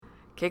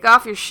Kick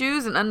off your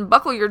shoes and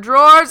unbuckle your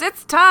drawers.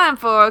 It's time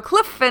for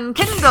Cliff and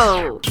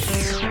Kendall. Gross.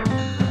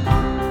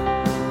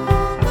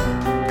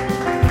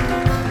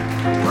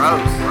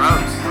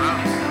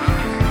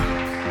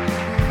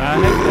 I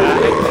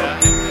hate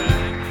that.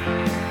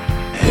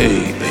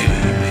 Hey, baby.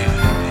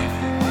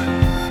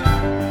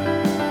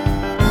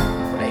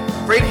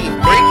 Freaky.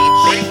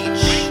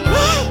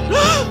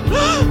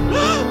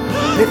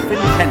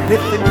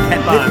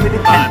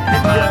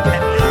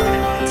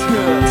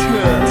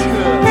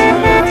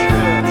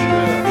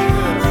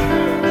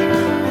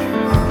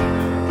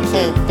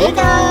 Two big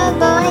old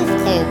boys,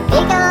 two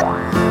big old...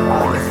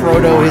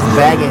 Frodo is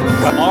bagging.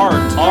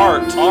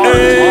 Art.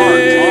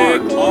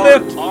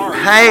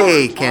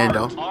 Hey,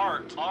 Kendall.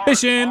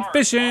 Fishing.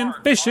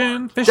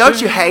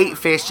 Don't you hate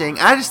fishing?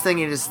 I just think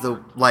it is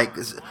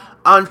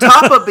on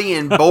top of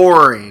being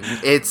boring,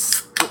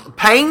 it's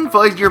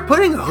painful. You're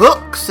putting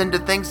hooks into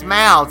things'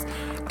 mouths,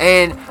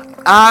 and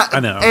I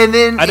know. And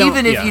then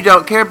if you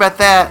don't care about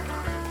that,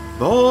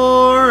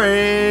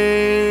 boring.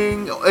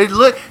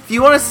 Look, if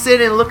you want to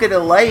sit and look at a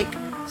lake,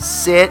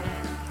 sit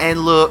and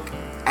look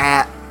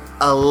at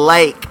a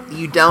lake.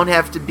 You don't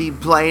have to be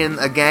playing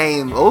a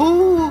game.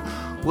 Oh,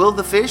 will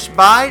the fish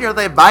bite? Are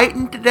they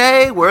biting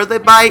today? Where are they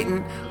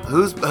biting?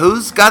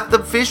 Who's got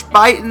the fish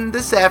biting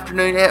this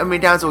afternoon? How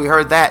many times have we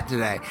heard that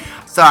today?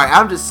 Sorry,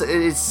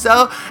 it's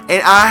so,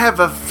 and I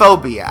have a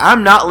phobia.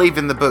 I'm not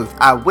leaving the booth.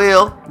 I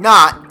will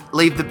not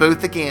leave the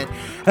booth again.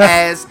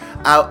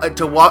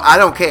 To walk, I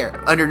don't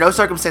care. Under no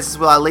circumstances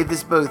will I leave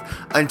this booth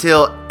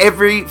until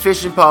every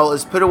fishing pole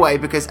is put away,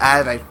 because I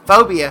have a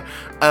phobia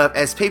of,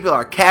 as people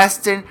are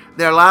casting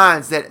their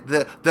lines, that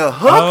the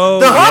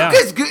hook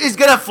is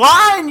gonna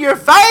fly in your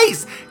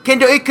face.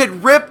 It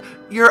could rip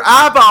your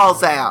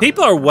eyeballs out.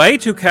 People are way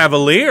too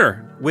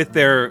cavalier with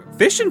their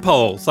fishing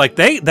poles. Like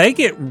they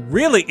get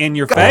really in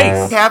your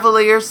face.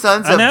 Cavalier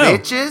sons of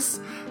bitches.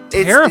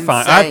 It's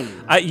terrifying.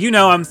 insane.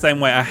 I'm the same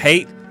way. I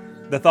hate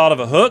the thought of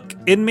a hook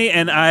in me,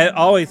 and I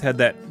always had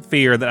that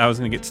fear that I was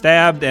going to get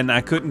stabbed and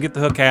I couldn't get the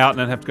hook out,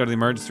 and I'd have to go to the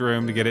emergency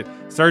room to get it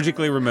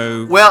surgically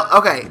removed. Well,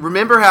 okay.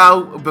 Remember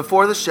how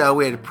before the show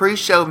we had a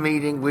pre-show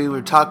meeting? We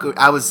were talking.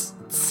 I was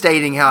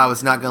stating how I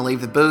was not going to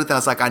leave the booth. I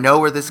was like, I know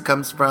where this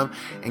comes from,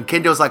 and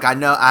Kendall was like,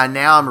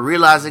 I'm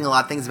realizing a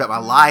lot of things about my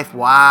life,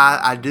 why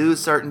I do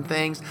certain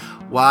things,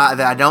 why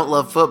that I don't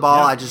love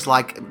football. Yeah. I just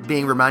like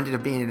being reminded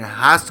of being in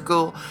high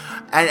school.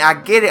 And I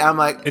get it. I'm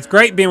like, it's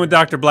great being with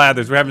Dr.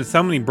 Blathers. We're having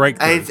so many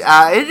breakthroughs.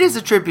 It is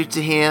a tribute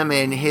to him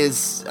and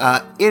his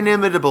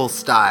inimitable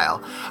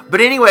style.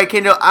 But anyway,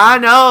 Kendall, I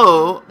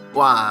know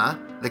why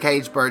the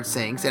caged bird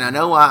sings, and I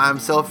know why I'm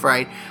so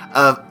afraid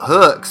of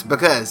hooks,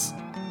 because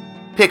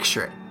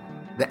picture it.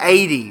 The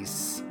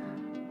 80s.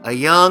 A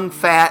young,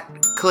 fat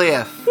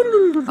Cliff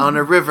on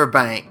a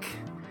riverbank,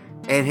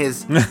 and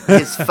his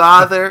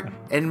father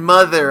and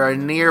mother are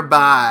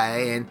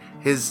nearby, and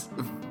his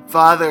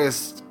father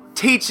is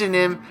teaching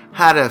him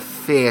how to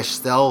fish,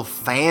 the old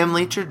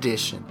family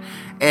tradition.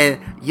 And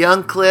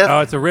young Cliff...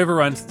 Oh, it's a river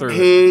runs through.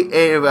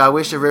 I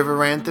wish a river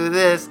ran through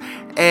this.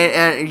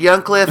 And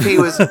young Cliff, he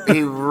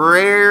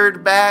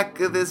reared back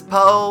this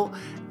pole,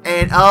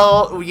 and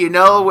you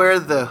know where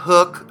the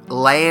hook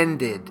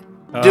landed.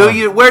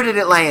 Where did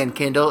it land,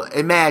 Kendall?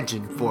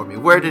 Imagine for me.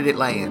 Where did it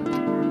land?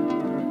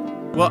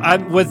 Well,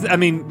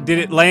 did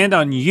it land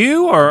on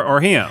you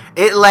or him?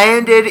 It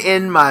landed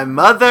in my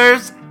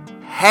mother's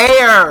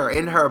hair,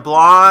 in her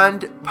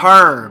blonde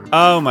perm.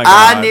 Oh my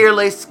God. I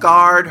nearly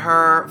scarred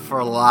her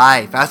for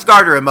life. I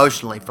scarred her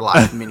emotionally for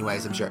life in many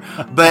ways, I'm sure.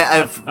 But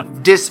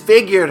I've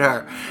disfigured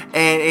her.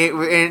 And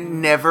it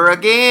never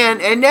again.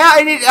 And now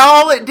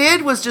all it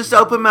did was just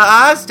open my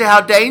eyes to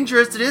how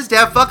dangerous it is to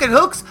have fucking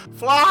hooks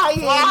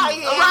flying around.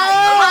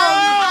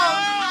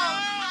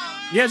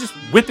 Yeah, just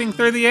whipping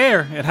through the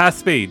air at high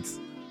speeds.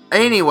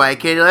 Anyway,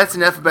 Katie, that's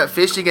enough about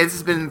fishing. This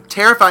has been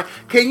terrifying.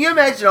 Can you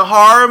imagine a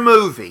horror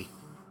movie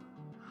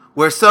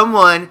where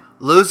someone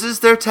loses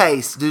their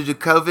taste due to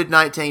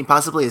COVID-19,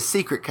 possibly a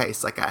secret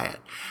case like I had?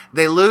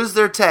 They lose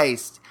their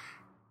taste.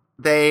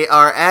 They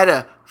are at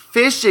a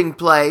fishing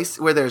place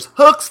where there's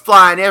hooks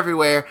flying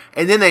everywhere,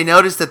 and then they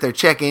notice that their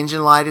check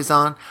engine light is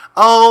on.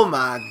 Oh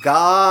my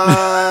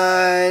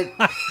God.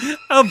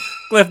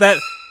 Cliff,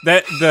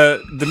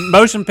 the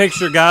motion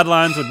picture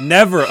guidelines would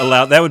never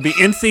allow that. Would be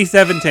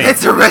NC-17.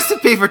 It's a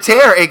recipe for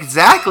terror.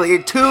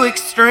 Exactly. Too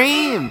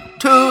extreme.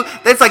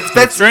 That's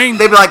extreme.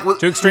 They'd be like,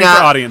 too extreme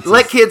for audiences.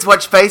 Let kids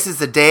watch Faces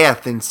of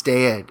Death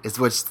instead. That's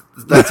what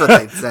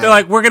they'd say. They're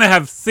like, we're gonna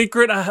have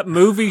secret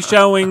movie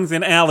showings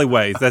in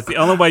alleyways. That's the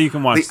only way you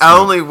can watch. The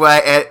only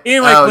way.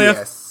 Anyway, Cliff.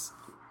 Yes.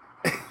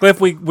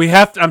 Cliff, we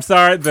have to. I'm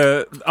sorry.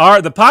 The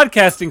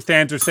podcasting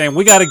stands are saying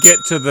we got to get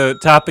to the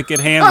topic at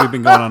hand. We've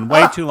been going on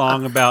way too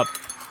long about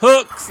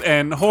hooks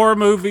and horror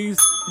movies.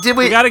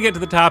 We got to get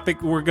to the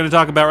topic we're going to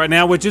talk about right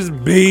now, which is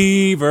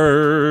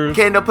beavers.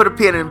 Kendall, put a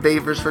pin in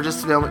beavers for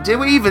just a moment. Did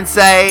we even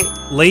say...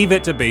 Leave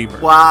it to beavers.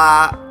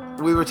 Why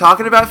we were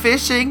talking about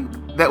fishing?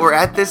 That we're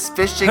at this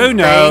fishing Who thing?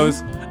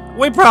 knows?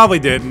 We probably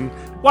didn't.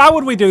 Why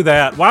would we do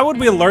that? Why would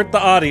we alert the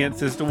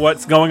audience as to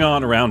what's going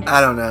on around us? I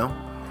don't know.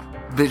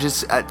 but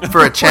just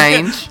for a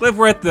change. Cliff,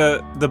 we're at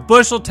the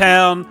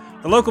Busheltown,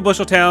 the local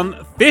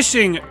Busheltown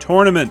fishing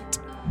tournament.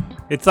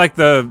 It's like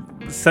the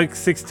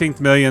 16th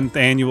millionth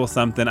annual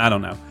something. I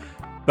don't know.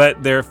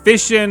 But they're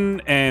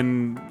fishing,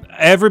 and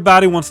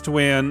everybody wants to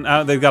win.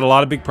 They've got a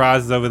lot of big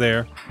prizes over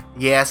there.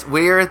 Yes,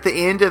 we're at the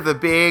end of the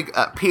big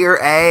Pier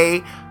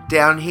A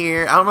down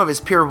here. I don't know if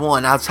it's Pier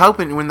 1. I was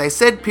hoping when they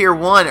said Pier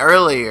 1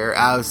 earlier,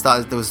 I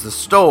thought it was the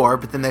store,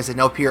 but then they said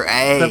no, Pier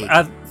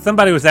A.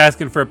 Somebody was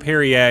asking for a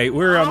Perrier.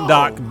 We're on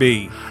Dock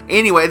B.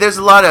 Anyway, there's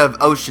a lot of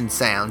ocean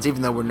sounds,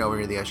 even though we're nowhere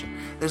near the ocean.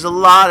 There's a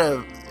lot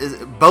of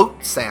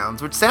boat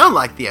sounds, which sound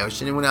like the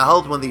ocean. And when I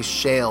hold one of these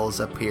shells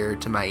up here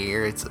to my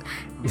ear, it's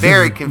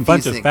very confusing.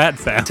 Bunch of fat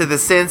sounds. To the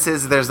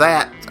senses, there's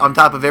that on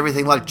top of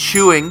everything, like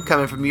chewing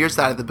coming from your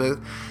side of the booth.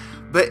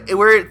 But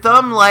we're at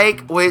Thumb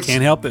Lake, which...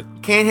 Can't help it.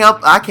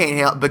 I can't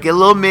help but get a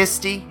little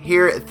misty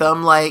here at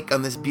Thumb Lake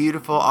on this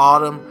beautiful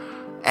autumn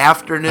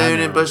afternoon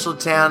in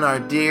Busheltown. Our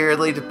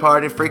dearly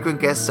departed frequent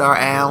guest star,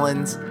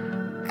 Alan's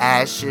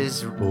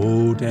ashes.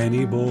 Oh,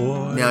 Danny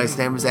boy. No, his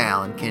name was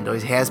Alan Kendall.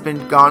 He has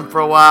been gone for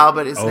a while,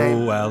 but his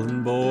name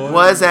Alan boy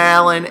was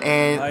Alan.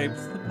 And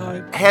Pipes.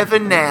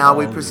 heaven now,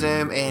 we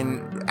presume,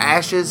 and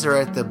ashes are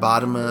at the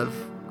bottom of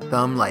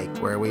Thumb Lake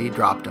where we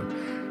dropped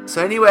them.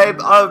 So anyway,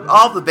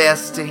 all the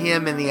best to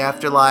him in the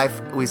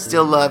afterlife. We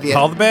still love you.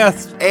 All the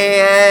best.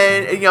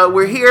 And,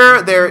 we're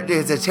here. There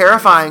is a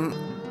terrifying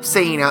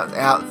scene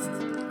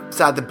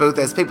outside the booth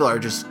as people are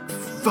just...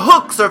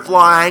 hooks are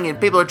flying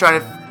and people are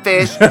trying to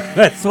fish.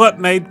 That's what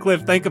made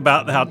Cliff think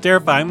about how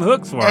terrifying the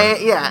hooks were.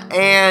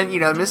 And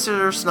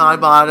Mr.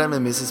 Snodbottom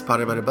and Mrs.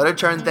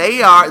 Butterchurn,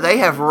 they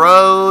have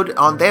rowed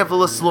on. They have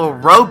this little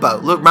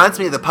rowboat. Look, reminds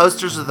me of the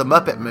posters of the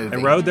Muppet movie.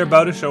 They rowed their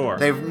boat ashore.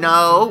 They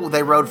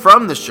rowed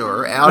from the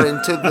shore out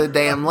into the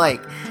damn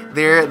lake.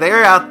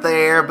 They're out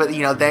there, but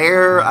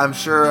I'm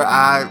sure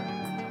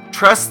I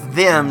trust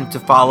them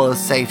to follow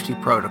safety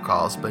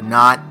protocols, but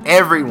not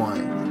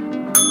everyone.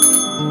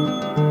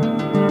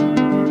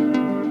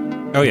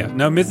 Oh yeah,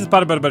 no, Mrs.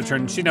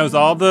 Butterchurn, she knows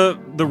all the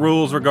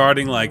rules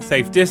regarding like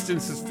safe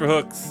distances for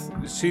hooks.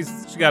 She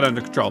got it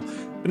under control.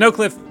 But no,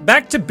 Cliff,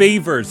 back to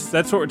beavers.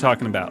 That's what we're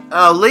talking about.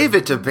 Oh, leave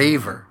it to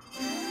Beaver.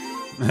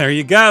 There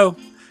you go,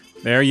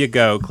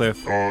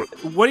 Cliff.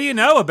 What do you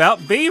know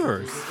about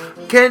beavers?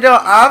 Kendall,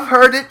 I've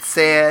heard it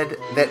said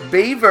that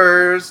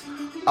beavers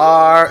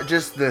are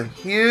just the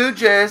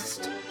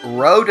hugest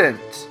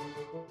rodent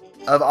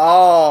of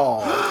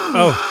all.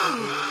 Oh,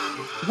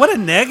 what a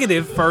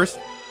negative first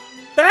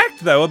fact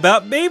though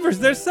about beavers.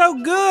 They're so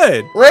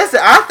good. Listen,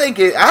 I think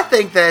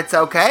that's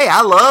okay.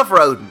 I love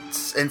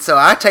rodents, and so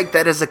I take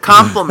that as a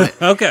compliment.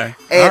 Okay.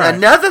 And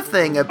another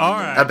thing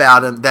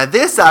about them that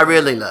this I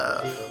really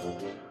love,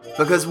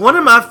 because one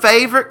of my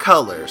favorite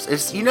colors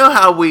is,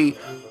 how we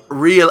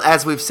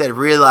as we've said,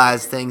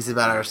 realize things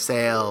about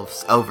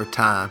ourselves over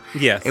time.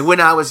 Yes. And when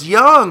I was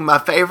young, my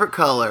favorite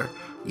color,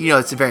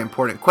 it's a very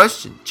important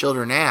question.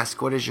 Children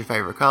ask, what is your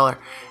favorite color?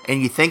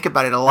 And you think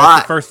about it a lot.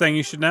 That's the first thing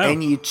you should know.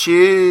 And you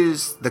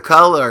choose the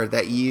color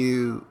that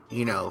you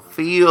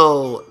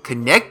feel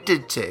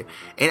connected to.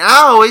 And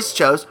I always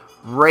chose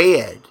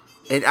red.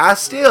 And I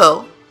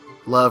still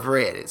love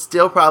red. It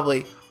still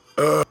probably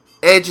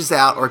edges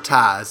out or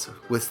ties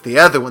with the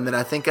other one that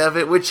I think of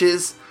it, which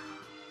is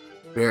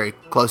very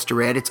close to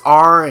red. It's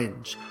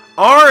orange.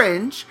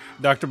 Orange.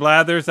 Dr.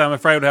 Blathers, I'm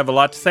afraid would have a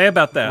lot to say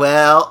about that.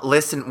 Well,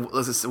 listen,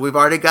 we've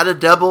already got a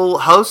double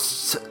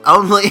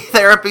hosts-only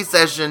therapy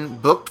session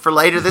booked for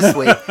later this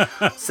week.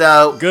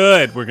 So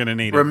good, we're going to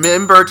need it.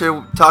 Remember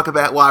to talk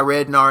about why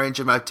red and orange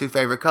are my two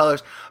favorite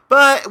colors.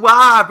 But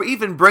why I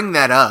even bring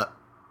that up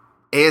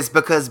is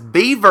because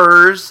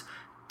beavers'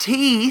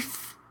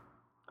 teeth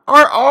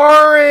are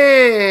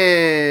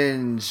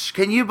orange.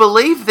 Can you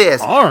believe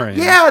this? Orange?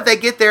 Yeah, they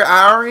get their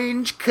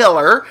orange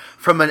color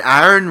from an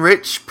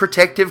iron-rich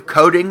protective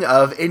coating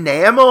of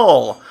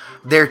enamel.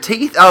 Their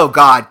teeth, oh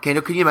God, can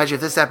you imagine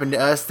if this happened to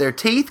us? Their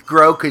teeth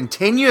grow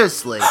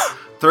continuously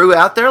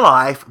throughout their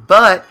life,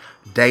 but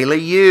daily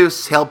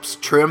use helps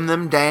trim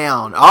them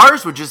down.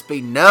 Ours would just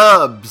be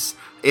nubs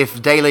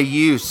if daily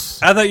use.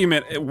 I thought you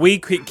meant we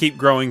keep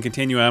growing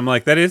continually. I'm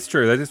like, that is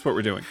true. That is what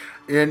we're doing.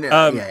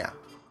 Yeah.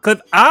 Cliff,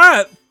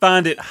 I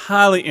find it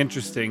highly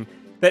interesting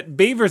that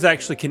beavers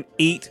actually can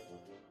eat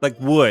like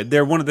wood.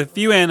 They're one of the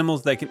few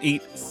animals that can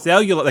eat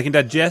cellulose. They can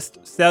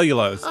digest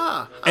cellulose.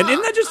 And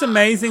isn't that just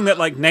amazing that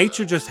like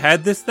nature just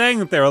had this thing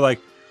that they were like,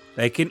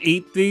 they can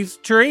eat these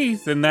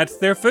trees and that's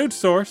their food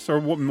source or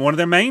one of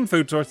their main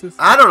food sources.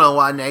 I don't know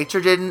why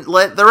nature didn't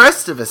let the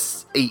rest of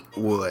us eat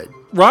wood.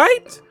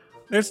 Right?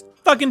 There's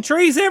fucking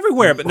trees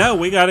everywhere, but no,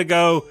 we got to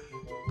go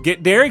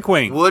get Dairy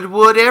Queen.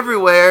 Wood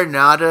everywhere,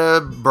 not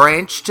a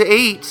branch to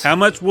eat. How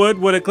much wood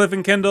would a Cliff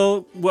and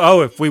Kendall?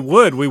 Oh, if we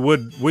would a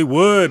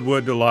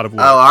lot of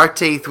wood. Oh, our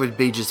teeth would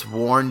be just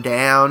worn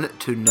down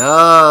to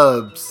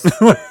nubs.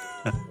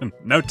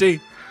 No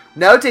teeth.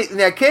 No teeth.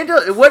 Now,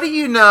 Kendall, what do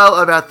you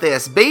know about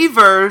this?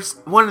 Beavers,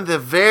 one of the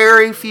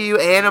very few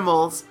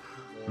animals,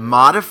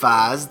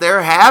 modifies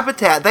their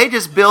habitat. They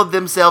just build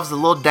themselves a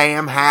little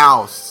damn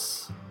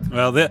house.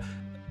 Well,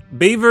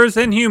 beavers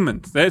and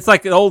humans. It's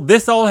like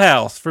this old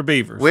house for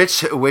beavers.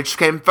 Which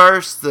came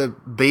first, the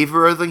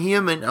beaver or the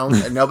human?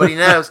 Nobody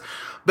knows.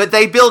 But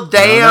they build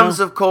dams,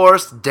 of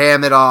course.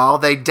 Damn it all.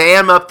 They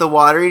dam up the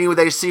water. Anyway,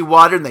 they see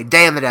water and they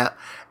dam it up.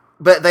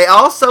 But they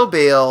also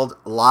build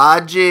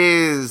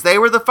lodges. They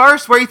were the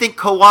first. Where do you think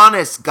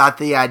Kiwanis got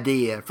the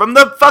idea? From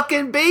the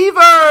fucking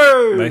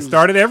beavers. They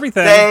started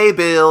everything. They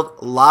build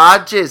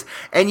lodges.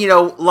 And,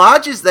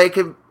 lodges,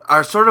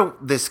 are sort of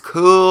this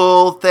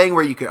cool thing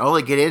where you can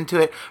only get into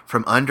it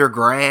from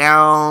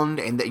underground,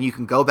 and then you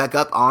can go back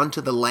up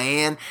onto the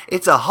land.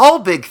 It's a whole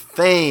big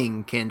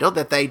thing, Kendall,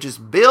 that they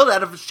just build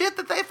out of shit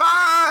that they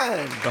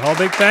find. The whole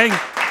big thing.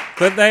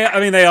 But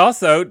they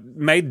also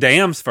made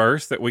dams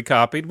first that we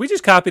copied. We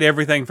just copied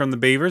everything from the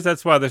beavers.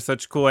 That's why they're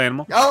such a cool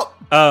animal. Oh,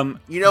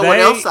 what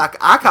else?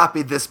 I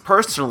copied this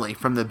personally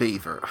from the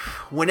beaver.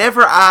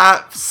 Whenever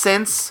I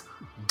sense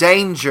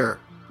danger,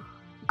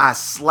 I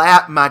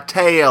slap my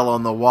tail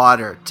on the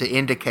water to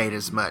indicate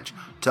as much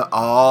to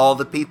all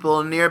the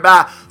people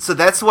nearby. So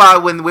that's why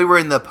when we were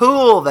in the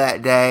pool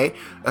that day,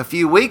 a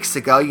few weeks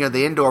ago,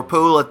 the indoor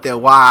pool at the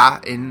Y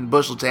in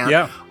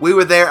Busheltown, we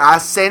were there. I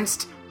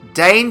sensed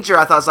danger.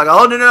 I thought, it's like,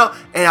 oh, no.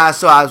 And I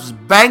was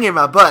banging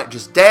my butt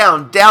just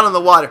down in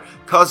the water.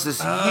 Caused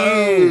this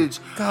huge...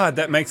 God,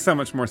 that makes so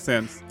much more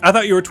sense. I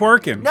thought you were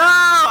twerking. No,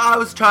 I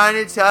was trying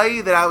to tell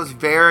you that I was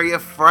very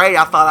afraid.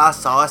 I thought I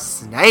saw a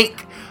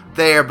snake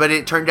there, but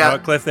it turned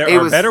out... Cliff, there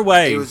are better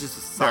ways. It was just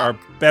a sock. There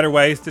are better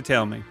ways to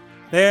tell me.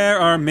 There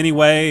are many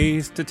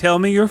ways to tell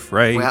me you're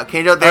afraid. Well,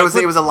 Kendall,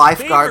 it was a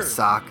lifeguard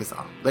sock is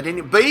all. But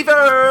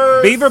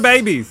beavers! Beaver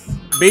babies,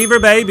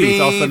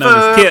 also known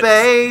as kits.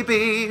 Beaver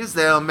babies,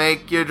 they'll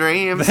make your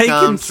dreams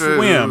come true.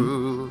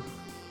 Swim.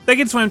 They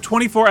can swim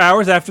 24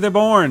 hours after they're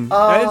born. Isn't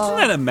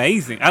that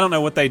amazing? I don't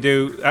know what they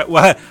do.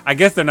 I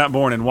guess they're not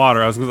born in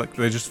water. I was like,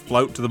 they just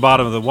float to the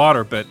bottom of the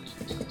water, but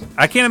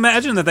I can't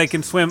imagine that they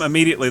can swim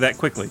immediately that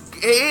quickly.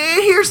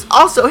 Here's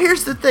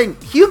the thing.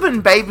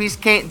 Human babies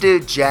can't do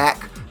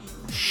jack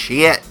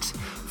shit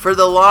for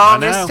the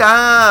longest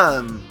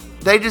time.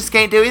 They just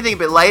can't do anything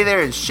but lay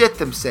there and shit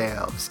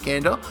themselves,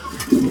 Kendall.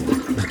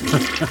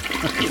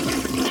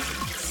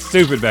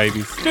 Stupid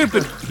babies.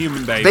 Stupid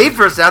human babies.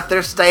 Beavers out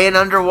there staying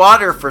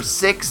underwater for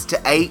 6 to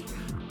 8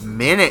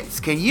 minutes.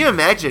 Can you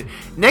imagine?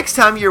 Next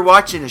time you're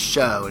watching a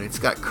show and it's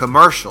got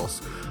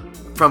commercials,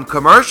 from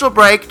commercial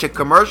break to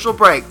commercial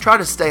break, try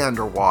to stay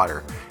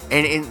underwater.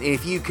 And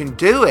if you can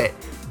do it,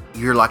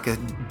 you're like a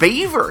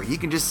beaver. You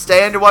can just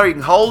stay underwater. You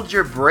can hold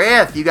your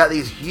breath. You got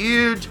these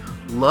huge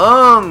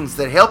lungs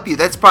that help you.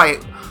 That's probably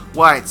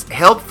why it's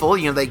helpful.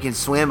 They can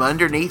swim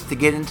underneath to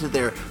get into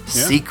their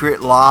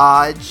secret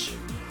lodge.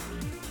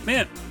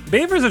 Man,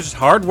 beavers are just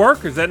hard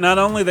workers. That not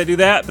only they do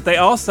that, but they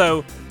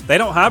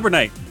don't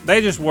hibernate. They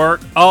just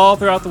work all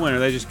throughout the winter.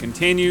 They just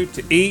continue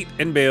to eat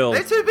and build.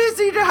 They're too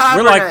busy to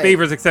hibernate. We're like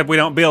beavers, except we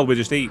don't build. We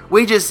just eat.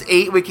 We just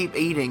eat. We keep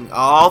eating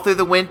all through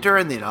the winter,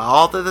 and then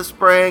all through the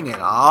spring,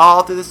 and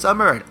all through the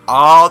summer, and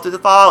all through the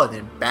fall, and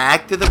then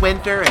back to the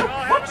winter. And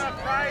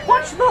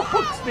watch the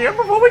hooks there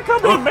before we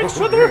come in. Make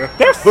sure they're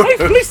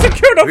safely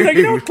secured over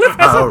there. Cliff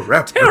has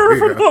a terror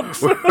for hooks.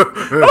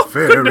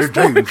 Very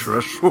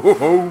dangerous.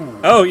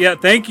 Oh, yeah.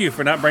 Thank you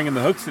for not bringing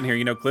the hooks in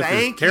here. Cliff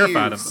is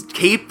terrified of them.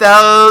 Keep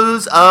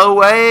those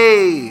away.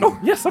 Oh,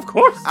 yes, of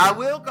course. I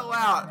will go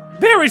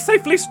out. Very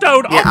safely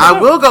stowed. Yeah, I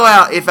will go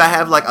out if I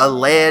have like a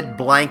lead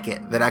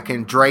blanket that I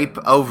can drape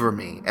over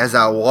me as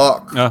I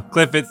walk.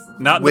 Cliff, it's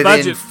not in the within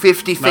budget.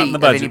 50 feet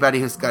of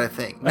anybody who's got a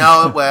thing.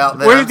 No, well,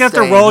 we're going to have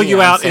to roll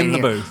you out in the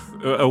booth.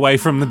 Away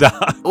from the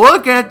dock. We're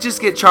gonna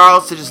just get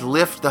Charles to just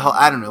lift the whole.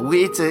 I don't know.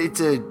 It's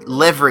a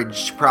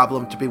leverage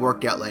problem to be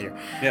worked out later.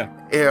 Yeah.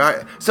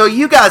 Right. So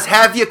you guys,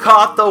 have you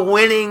caught the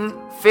winning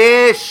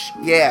fish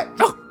yet?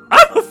 Oh,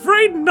 I'm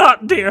afraid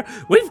not, dear.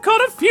 We've caught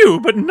a few,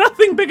 but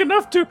nothing big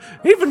enough to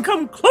even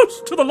come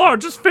close to the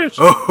largest fish.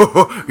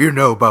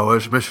 Oh,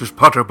 Bowers, Mrs.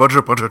 Potter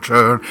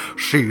Butterturn,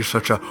 she's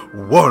such a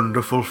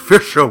wonderful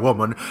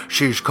fisherwoman.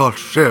 She's caught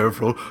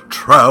several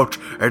trout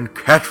and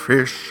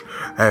catfish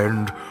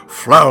and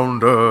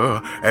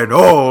flounder and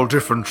all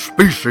different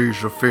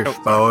species of fish,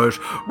 Bowers.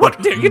 But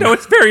dear,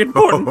 it's very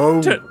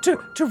important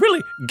to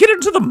really get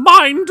into the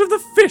mind of the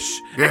fish.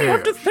 Yes. And you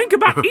have to think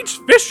about each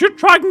fish you're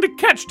trying to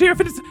catch, dear.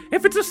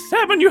 If it's a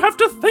salmon, you have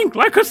to think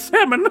like a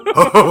salmon.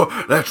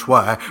 Oh, that's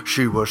why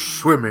she was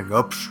swimming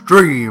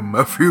upstream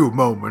a few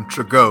moments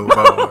ago,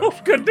 Bowers. Oh,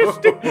 goodness,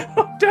 dear.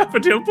 Oh,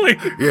 Daffodil, please.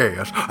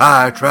 Yes,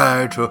 I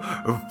tried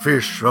to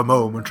fish a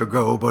moment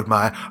ago, but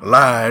my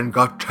line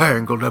got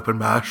tangled up in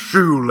my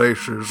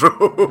shoelaces.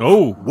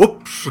 Oh.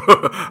 Whoops.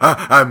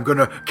 I'm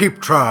gonna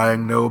keep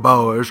trying, no,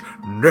 Bowers.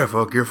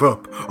 Never give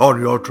up on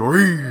your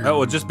dreams. Oh,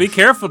 well, just be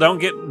careful. Don't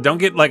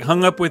get like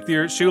hung up with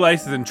your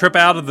shoelaces and trip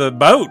out of the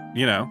boat,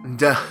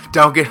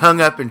 Don't get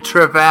hung up and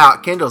trip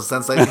out. Kendall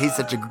sounds like he's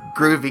such a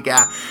groovy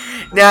guy.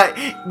 Now,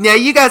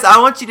 you guys, I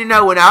want you to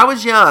know, when I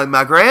was young,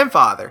 my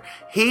grandfather,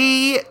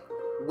 he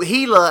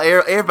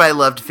everybody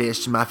loved to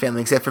fish in my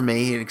family except for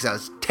me, because I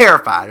was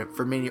terrified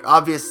for many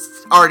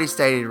obvious, already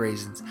stated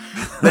reasons.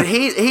 But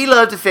he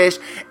loved to fish,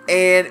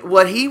 and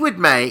what he would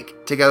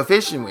make to go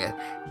fishing with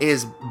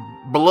is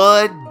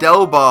blood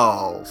dough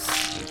balls.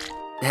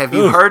 Have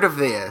you heard of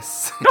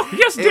this? Oh,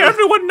 yes, dear.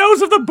 Everyone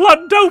knows of the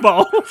blood dough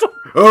balls.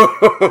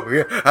 Oh,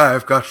 yeah,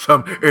 I've got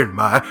some in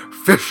my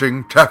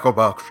fishing tackle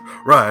box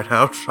right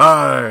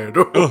outside.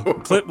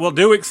 Clip, well,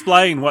 do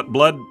explain what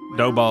blood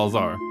dough balls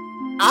are.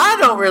 I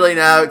don't really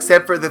know,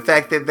 except for the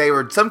fact that they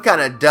were some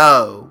kind of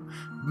dough.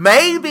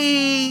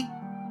 Maybe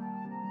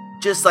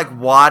just like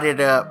wadded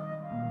up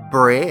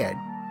bread.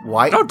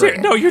 White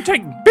bread. No, you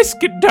take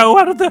biscuit dough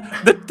out of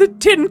the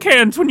tin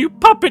cans. When you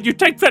pop it, you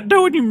take that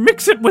dough and you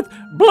mix it with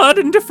blood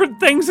and different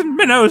things and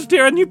minnows,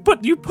 dear, and you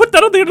put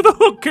that on the end of the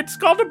hook. It's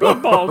called a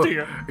blood ball,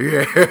 dear.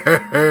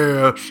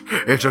 Yes,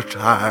 it's a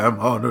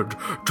time-honored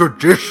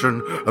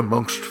tradition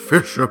amongst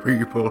fisher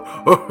people.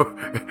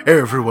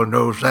 Everyone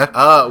knows that.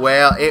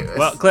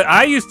 Well, Clint,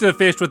 I used to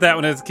fish with that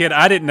when I was a kid.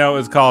 I didn't know it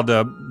was called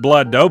a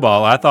blood dough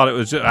ball. I thought it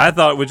was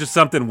just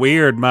something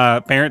weird my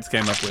parents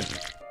came up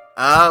with.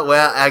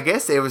 Well, I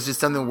guess it was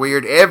just something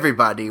weird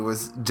everybody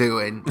was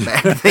doing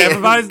back then.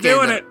 Everybody's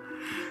doing it.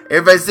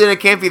 Everybody's doing it.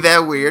 Can't be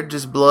that weird.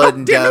 Just blood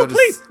and dough. No,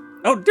 please.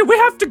 Oh, dear, we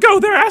have to go.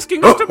 They're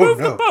asking us to move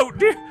the boat,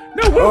 dear.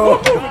 No, we'll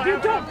move it, dear.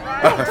 Don't.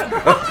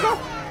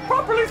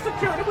 Properly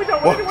secured. We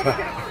don't want anyone to get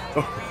it.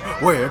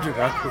 Where did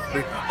I put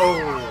it?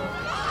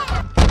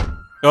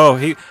 Oh,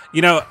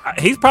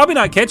 he's probably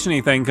not catching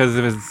anything because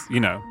of his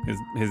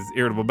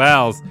irritable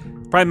bowels.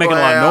 Probably making a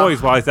lot of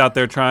noise while he's out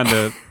there trying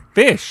to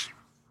fish.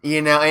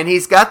 And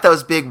he's got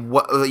those big,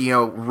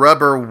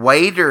 rubber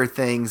wader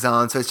things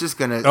on, so it's just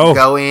going to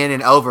go in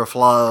and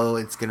overflow.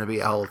 It's going to be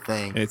a whole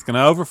thing. It's going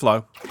to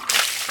overflow.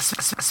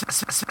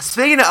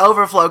 Speaking of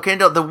overflow,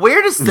 Kendall, the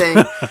weirdest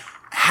thing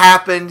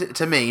happened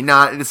to me.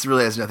 This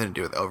really has nothing to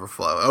do with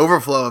overflow.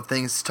 Overflow of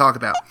things to talk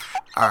about.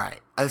 All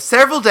right.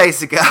 Several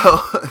days ago,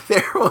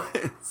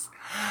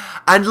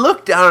 I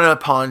looked down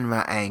upon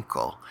my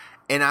ankle,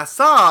 and I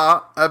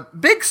saw a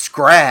big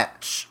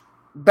scratch.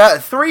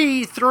 About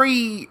three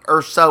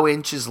or so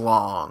inches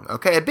long.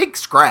 Okay, a big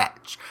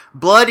scratch,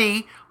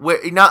 bloody.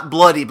 Not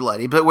bloody,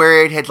 but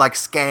where it had like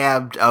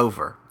scabbed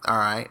over. All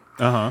right.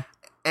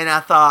 And I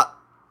thought,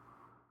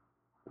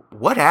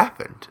 what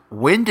happened?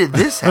 When did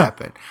this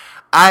happen?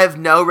 I have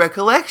no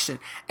recollection.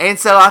 And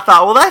so I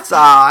thought, well, that's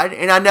odd.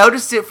 And I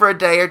noticed it for a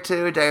day or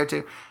two.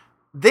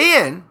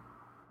 Then,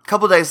 a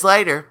couple days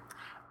later,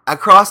 I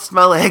crossed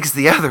my legs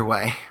the other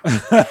way.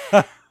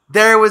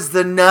 There was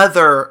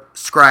another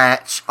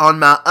scratch on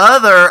my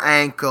other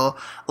ankle,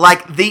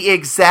 like the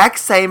exact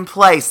same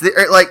place.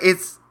 Like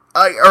it's,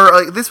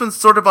 this one's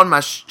sort of on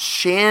my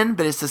shin,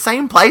 but it's the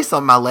same place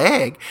on my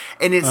leg,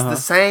 and it's the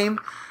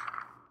same,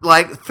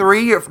 like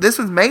this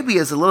one maybe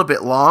is a little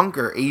bit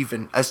longer,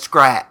 even a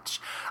scratch.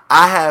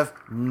 I have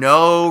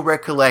no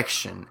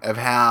recollection of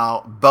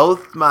how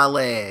both my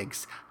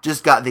legs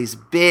just got these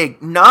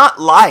big,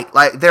 not like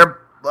they're.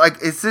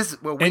 Like, is this?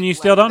 And you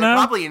still don't know?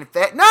 Probably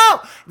infected.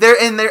 No,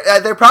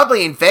 they're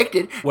probably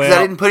infected because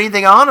I didn't put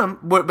anything on them.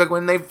 But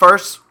when they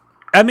first,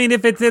 I mean,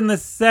 if it's in the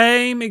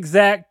same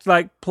exact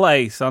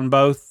place on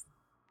both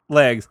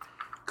legs,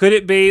 could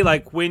it be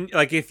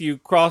if you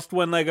crossed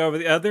one leg over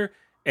the other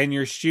and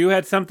your shoe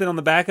had something on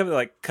the back of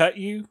it cut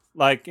you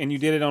and you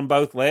did it on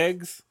both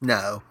legs?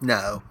 No.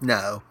 Debunk.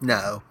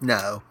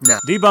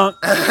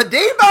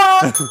 Debunk.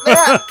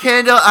 Yeah,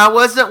 Kendall, I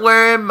wasn't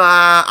wearing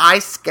my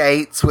ice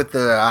skates with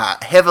the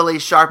heavily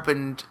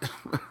sharpened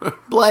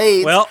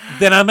blades. Well,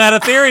 then I'm out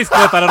of theories,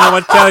 Cliff. I don't know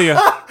what to tell you.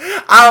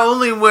 I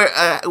only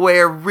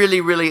wear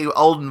really, really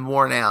old and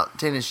worn out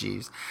tennis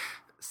shoes.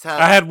 So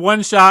I had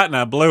one shot and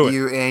I blew it.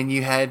 We're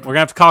gonna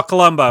have to call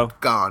Columbo.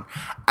 Gone.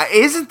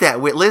 Isn't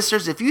that weird,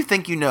 listeners? If you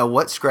think you know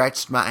what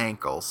scratched my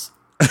ankles,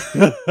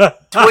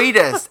 tweet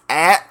us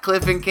at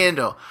Cliff and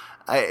Kendall.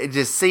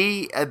 Just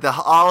see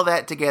all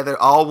that together,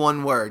 all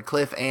one word,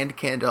 Cliff and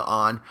Kendall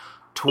on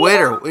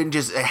Twitter, and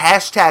just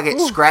hashtag it.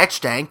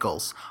 Scratched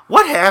ankles.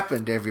 What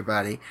happened,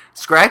 everybody?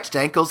 Scratched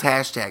ankles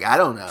hashtag. I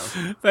don't know.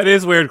 That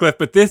is weird, Cliff,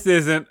 but this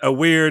isn't a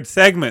weird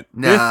segment.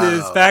 No.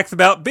 This is facts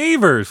about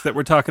beavers that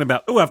we're talking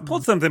about. Oh, I've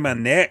pulled something in my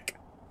neck.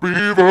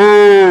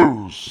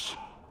 Beavers!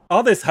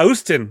 All this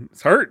hosting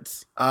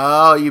hurts.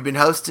 Oh, you've been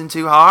hosting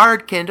too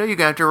hard, Kendall. You're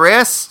going to have to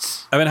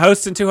rest. I've been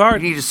hosting too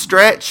hard. You need to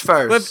stretch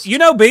first.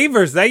 But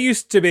beavers, they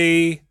used to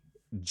be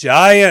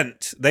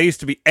giant. They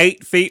used to be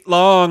 8 feet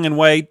long and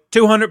weigh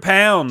 200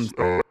 pounds.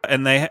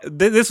 And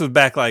this was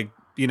back in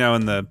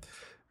the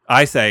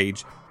Ice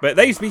Age. But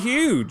they used to be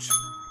huge.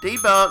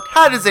 Debunked.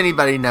 How does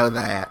anybody know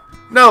that?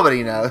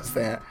 Nobody knows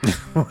that.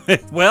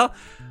 Well,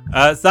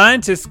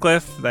 scientists,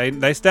 Cliff,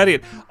 they study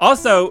it.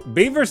 Also,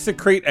 beavers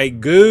secrete a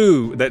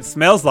goo that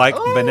smells like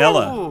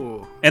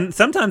vanilla. And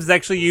sometimes it's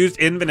actually used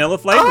in vanilla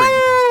flavoring.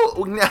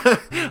 Oh!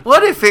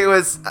 What if it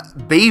was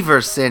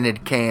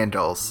beaver-scented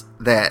candles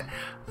that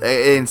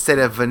instead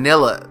of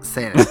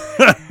vanilla-scented?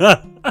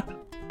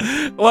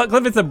 Well,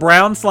 Cliff, it's a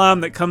brown slime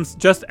that comes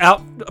just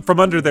out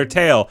from under their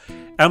tail.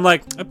 I'm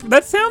like,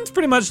 that sounds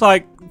pretty much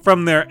like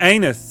from their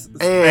anal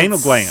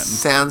glands.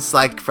 Sounds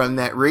like from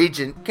that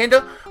region.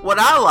 Kendall, what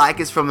I like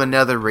is from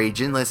another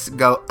region. Let's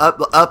go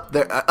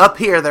up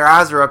here. Their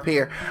eyes are up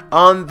here.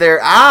 On their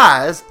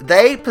eyes,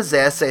 they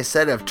possess a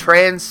set of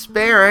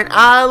transparent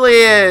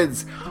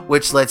eyelids,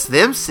 which lets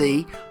them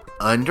see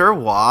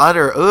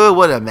underwater. Ooh,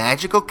 what a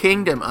magical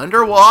kingdom.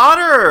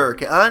 Underwater.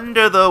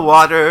 Under the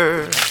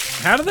water.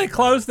 How do they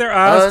close their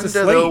eyes to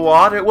sleep? Under the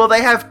water. Well,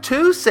 they have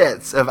 2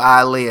 sets of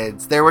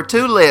eyelids. There were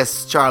 2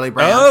 lists, Charlie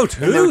Brown. Oh,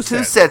 2 there were sets.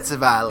 2 sets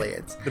of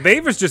eyelids. The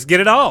beavers just get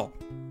it all.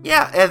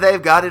 Yeah, and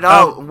they've got it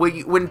all.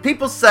 When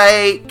people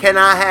say, "Can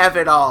I have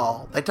it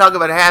all?" they talk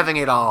about having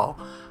it all.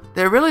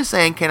 They're really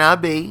saying, "Can I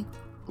be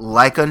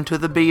like unto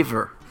the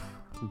beaver?"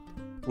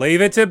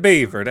 Leave it to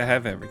Beaver to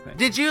have everything.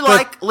 Did you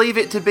like Leave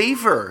It to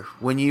Beaver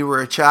when you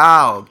were a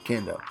child,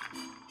 Kendall?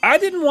 I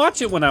didn't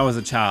watch it when I was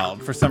a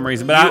child for some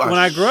reason, but when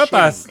I grew up,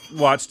 I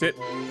watched it.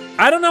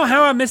 I don't know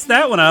how I missed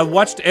that one. I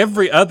watched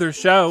every other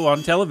show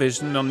on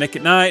television, on Nick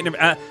at Night.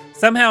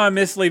 Somehow I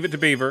missed Leave It to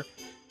Beaver.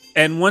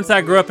 And once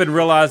I grew up and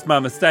realized my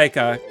mistake,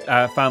 I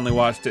finally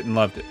watched it and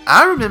loved it.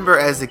 I remember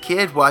as a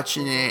kid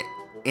watching it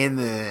in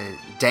the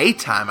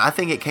daytime. I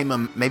think it came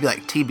on maybe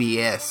like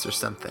TBS or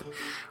something.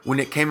 When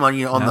it came on,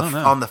 on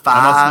the 5s.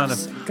 I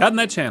must not have gotten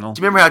that channel.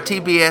 Do you remember how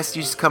TBS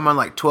used to come on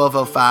like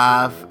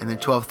 12:05 and then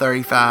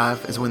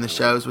 12:35 is when the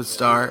shows would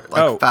start,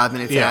 like 5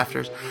 minutes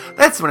after?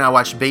 That's when I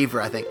watched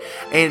Beaver, I think.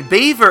 And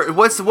Beaver,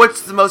 what's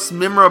the most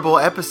memorable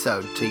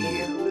episode to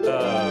you?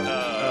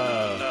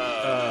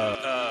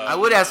 I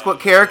would ask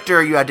what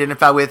character you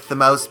identify with the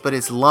most, but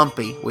it's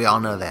Lumpy. We all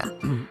know that.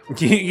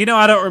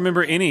 I don't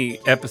remember any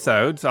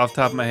episodes off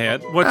the top of my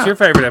head. What's your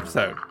favorite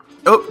episode?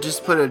 Oh,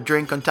 just put a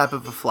drink on top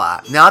of a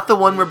fly. Not the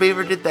one where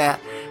Beaver did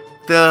that.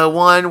 The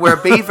one where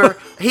Beaver,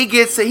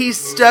 he's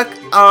stuck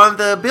on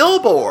the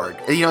billboard.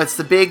 It's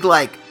the big,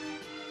 like,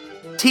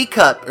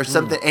 teacup or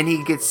something, and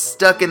he gets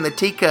stuck in the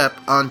teacup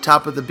on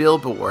top of the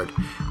billboard.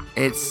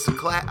 It's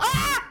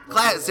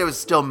Class, it was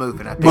still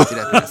moving. I picked it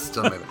up and it's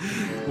still moving.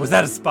 Was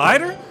that a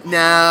spider?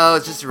 No,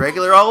 it's just a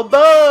regular old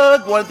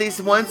bug. One of these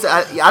ones.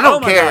 I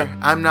don't care.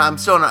 God. I'm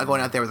still not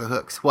going out there with the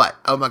hooks. What?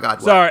 Oh my God.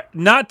 What? Sorry,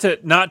 not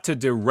to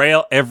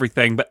derail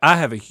everything, but I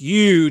have a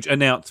huge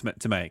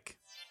announcement to make.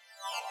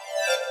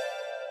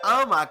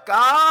 Oh my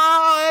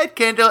God,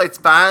 Kendall! He's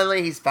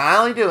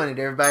finally doing it.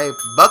 Everybody,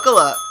 buckle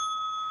up.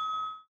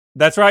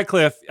 That's right,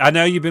 Cliff. I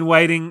know you've been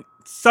waiting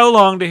so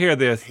long to hear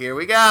this. Here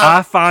we go.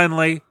 I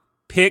finally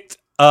picked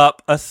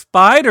up a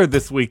spider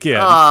this weekend.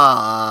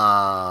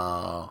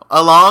 Oh,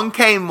 along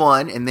came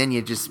one, and then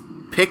you just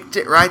picked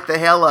it right the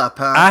hell up,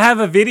 huh? I have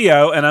a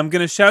video, and I'm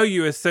going to show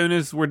you as soon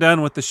as we're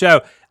done with the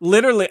show.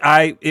 Literally,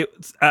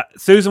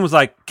 Susan was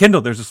like,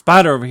 "Kendall, there's a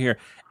spider over here,"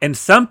 and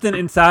something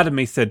inside of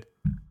me said,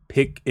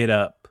 "Pick it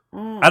up."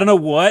 I don't know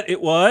what it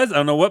was. I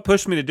don't know what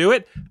pushed me to do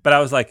it, but I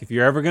was like, if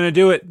you're ever going to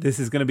do it, this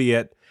is going to be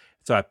it.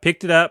 So I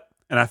picked it up.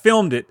 And I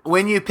filmed it.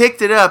 When you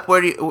picked it up,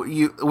 what do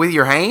you with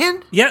your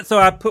hand? Yeah, so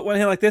I put one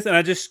hand like this, and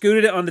I just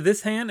scooted it onto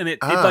this hand, and it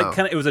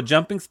was a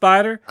jumping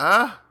spider.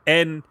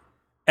 And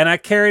I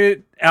carried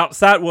it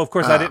outside. Well, of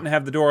course, I didn't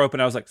have the door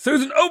open. I was like,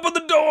 "Susan, open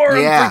the door!"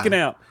 I'm freaking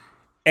out,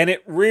 and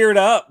it reared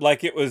up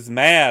like it was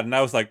mad, and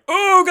I was like,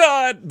 "Oh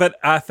God!" But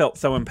I felt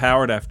so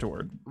empowered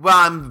afterward. Well,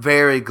 I'm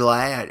very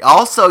glad.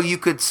 Also, you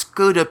could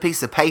scoot a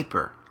piece of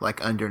paper like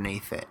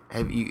underneath it.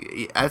 Have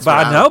you? That's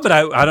but I know, but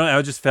I don't.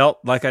 I just felt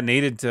like I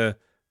needed to.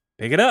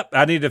 Pick it up.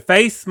 I need to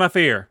face my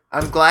fear.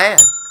 I'm glad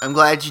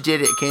you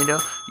did it, Kendall.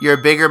 You're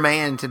a bigger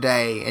man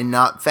today and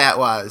not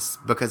fat-wise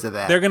because of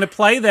that. They're going to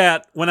play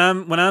that when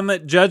I'm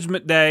at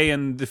Judgment Day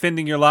and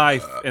defending your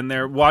life and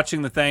they're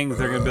watching the things.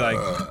 They're going to be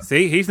like,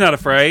 see, he's not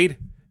afraid.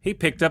 He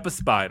picked up a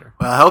spider.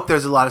 Well, I hope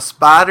there's a lot of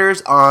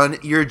spiders on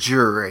your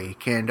jury,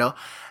 Kendall.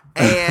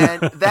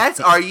 And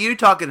are you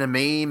talking to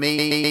me?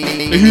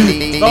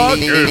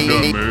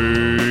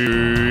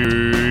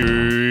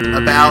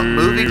 About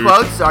movie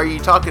quotes? Are you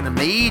talking to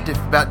me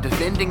about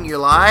defending your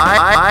life?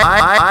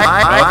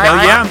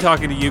 Hell yeah, I'm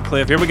talking to you,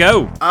 Cliff. Here we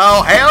go.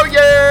 Oh, hell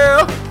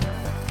yeah!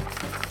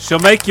 She'll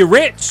make you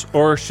rich,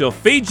 or she'll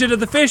feed you to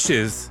the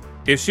fishes.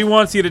 If she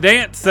wants you to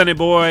dance, sonny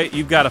boy,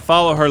 you've got to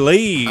follow her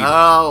lead.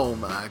 Oh,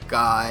 my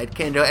God.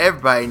 Kendall,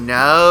 everybody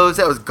knows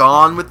that was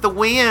Gone with the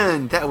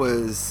Wind. That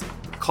was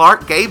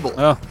Clark Gable.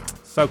 Oh,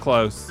 so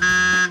close.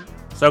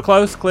 So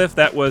close, Cliff.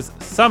 That was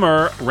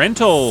Summer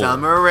Rental.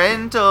 Summer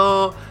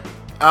Rental.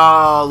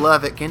 Oh,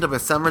 love it, Kendall, but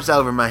summer's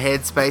over. My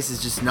headspace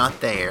is just not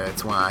there.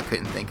 That's why I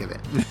couldn't think of it.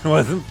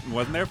 wasn't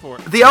there for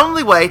it. The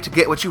only way to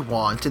get what you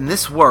want in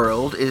this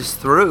world is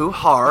through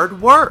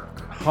hard work.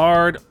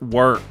 Hard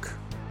work.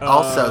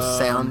 Also,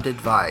 sound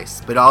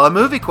advice, but all a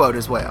movie quote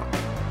as well.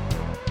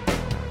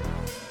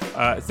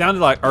 It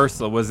sounded like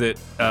Ursula. Was it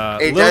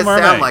It Little does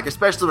Mermaid? sound like,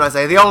 especially when I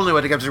say the only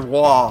way to get your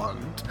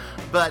wand.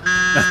 But,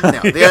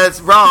 no,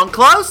 that's wrong.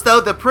 Close, though.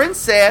 The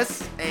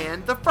Princess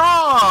and the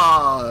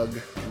Frog.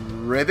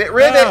 Ribbit.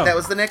 Oh. That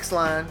was the next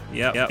line.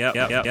 Yep.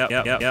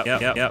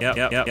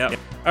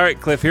 All right,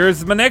 Cliff,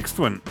 here's my next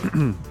one.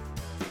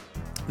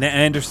 Now,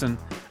 Anderson,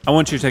 I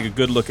want you to take a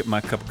good look at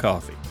my cup of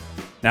coffee.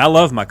 Now, I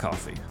love my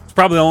coffee. It's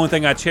probably the only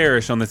thing I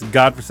cherish on this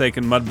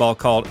godforsaken mudball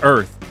called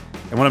Earth.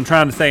 And what I'm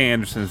trying to say,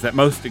 Anderson, is that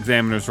most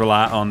examiners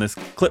rely on this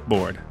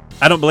clipboard.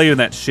 I don't believe in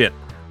that shit.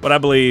 What I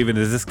believe in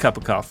is this cup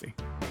of coffee.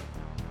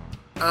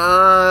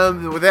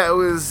 That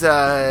was,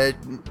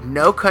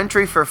 No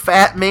Country for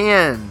Fat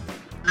Men.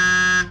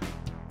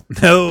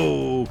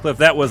 No, Cliff,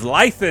 that was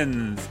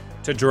License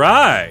to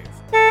Drive.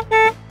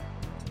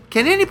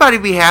 Can anybody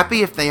be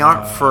happy if they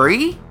aren't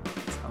free?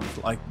 Sounds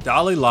like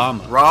Dalai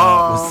Lama.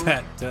 Wrong. Was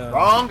that,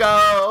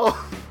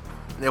 Wrong-o.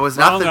 It was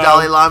not the Wrong-o.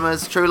 Dalai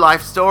Lama's true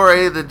life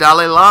story, the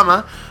Dalai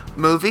Lama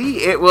movie.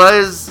 It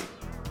was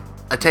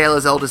A Tale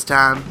as Old as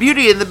Time,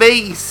 Beauty and the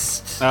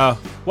Beast. Oh,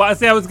 well,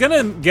 see, I was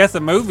gonna guess a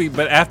movie,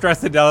 but after I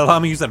said Dalai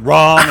Lama, you said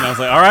wrong, and I was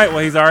like, all right, well,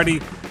 he's already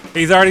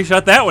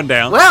shut that one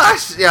down. Well, all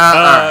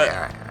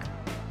right.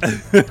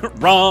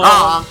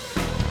 Wrong.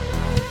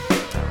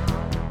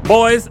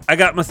 Boys, I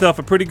got myself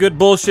a pretty good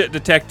bullshit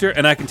detector,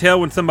 and I can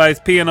tell when somebody's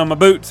peeing on my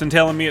boots and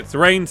telling me it's a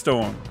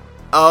rainstorm.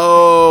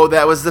 Oh,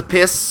 that was the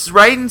piss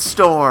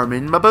rainstorm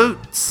in my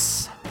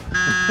boots.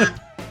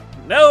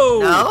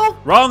 No.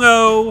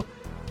 Wrong-o.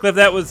 Cliff,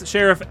 that was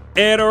Sheriff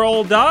Ed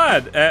Earl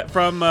Dodd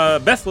from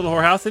Best Little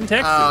Whorehouse in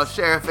Texas. Oh,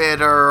 Sheriff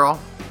Ed Earl.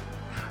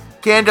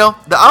 Kendall,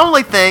 the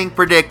only thing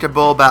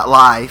predictable about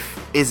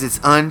life is its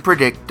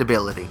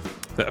unpredictability.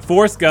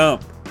 Forrest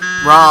Gump.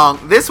 Wrong.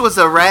 This was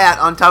a rat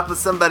on top of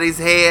somebody's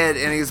head,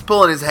 and he was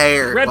pulling his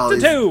hair while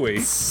Ratatouille.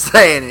 he's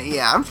saying it.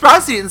 Yeah, I'm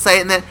surprised he didn't say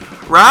it in that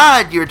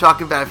ride you were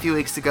talking about a few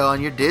weeks ago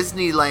on your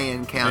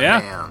Disneyland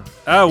countdown. Yeah.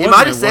 Oh, you wasn't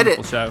might it have a said it,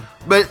 wonderful show?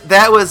 but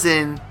that was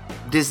in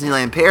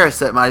Disneyland Paris,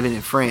 so it might have been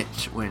in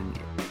French when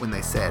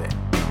they said it.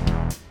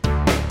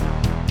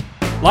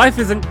 Life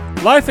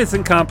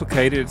isn't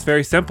complicated. It's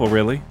very simple,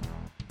 really.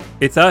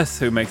 It's us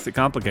who makes it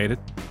complicated.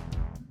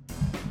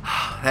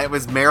 That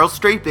was Meryl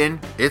Streep in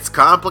It's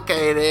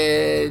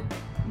Complicated.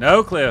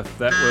 No, Cliff.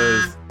 That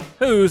was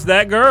Who's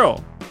That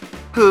Girl?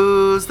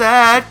 Who's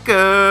that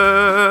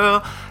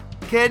girl?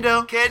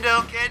 Kendall.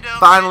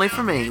 Finally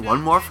for me.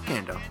 One more for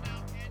Kendall.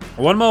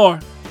 One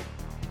more.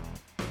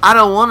 I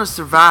don't want to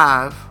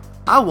survive.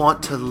 I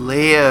want to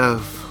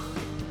live.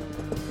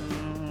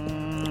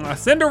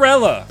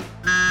 Cinderella.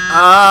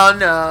 Oh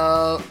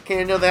no,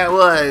 Kendall, that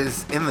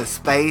was In the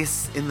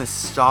Space, in the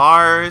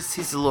Stars.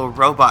 He's a little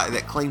robot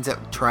that cleans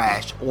up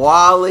trash.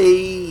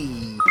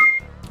 Wall-E.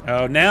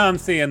 Oh, now I'm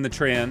seeing the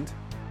trend.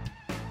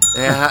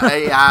 Yeah,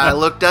 I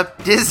looked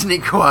up Disney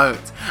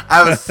quotes.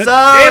 I was so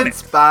Damn it.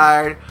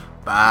 inspired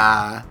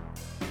by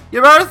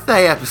your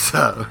birthday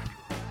episode.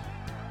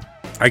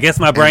 I guess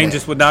my brain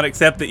just would not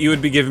accept that you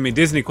would be giving me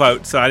Disney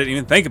quotes, so I didn't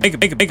even think of it.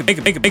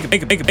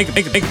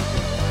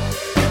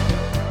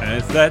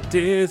 It's that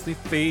Disney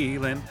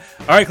feeling.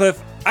 All right, Cliff,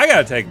 I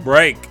gotta take a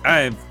break.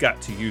 I've got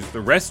to use the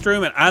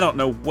restroom, and I don't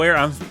know where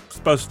I'm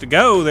supposed to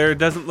go. There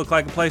doesn't look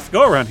like a place to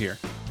go around here.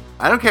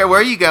 I don't care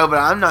where you go, but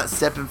I'm not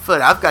stepping foot.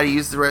 I've got to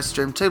use the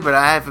restroom too, but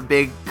I have a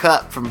big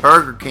cup from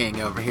Burger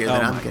King over here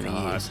that I'm going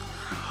to use.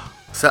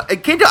 So,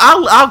 Kendall,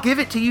 I'll give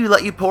it to you.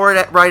 Let you pour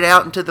it right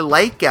out into the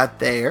lake out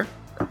there.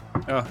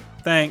 Oh,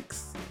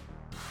 thanks.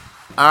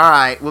 All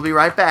right, we'll be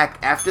right back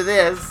after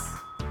this.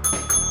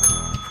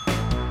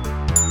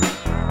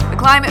 The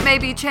climate may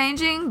be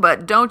changing,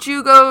 but don't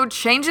you go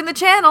changing the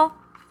channel.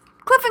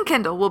 Cliff and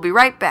Kendall will be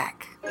right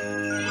back.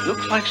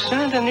 Looks like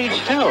Santa needs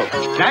help.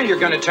 Now you're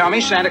going to tell me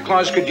Santa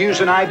Claus could use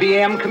an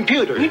IBM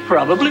computer. He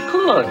probably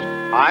could.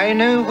 I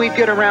knew we'd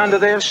get around to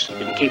this. You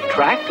can keep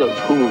track of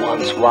who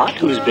wants what,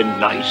 who's been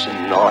nice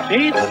and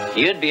naughty.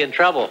 You'd be in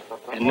trouble.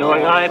 And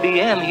knowing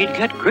IBM, he'd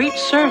get great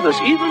service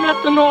even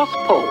at the North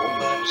Pole.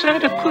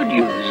 Santa could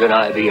use an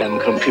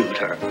IBM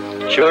computer.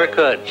 Sure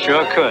could.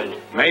 Sure could.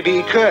 Maybe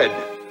he could.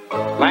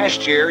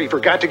 Last year, he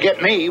forgot to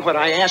get me what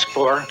I asked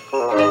for.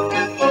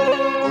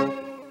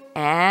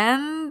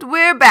 And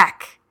we're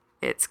back.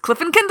 It's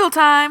Cliff and Kendall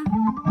time.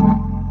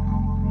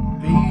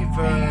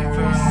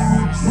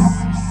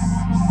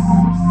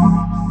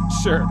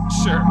 Sure.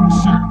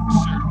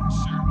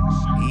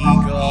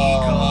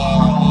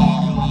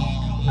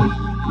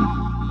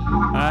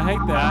 I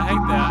hate that.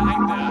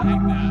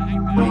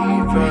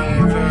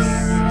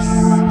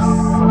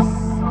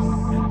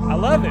 I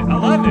love it.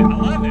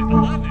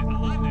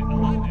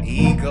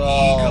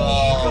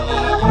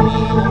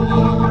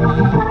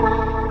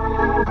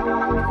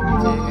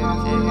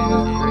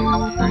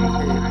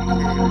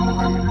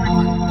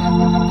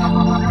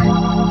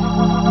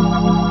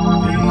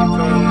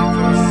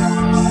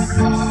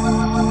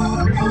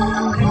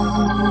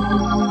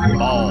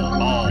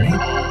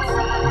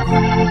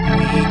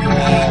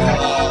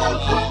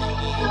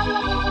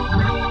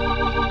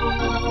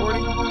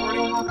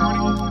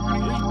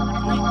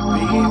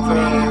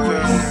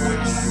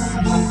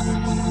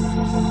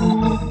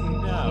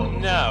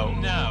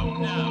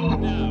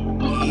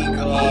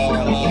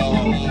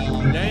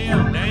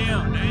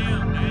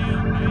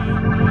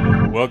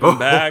 Welcome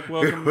back, it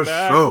welcome was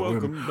back, so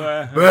welcome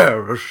back.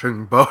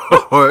 embarrassing,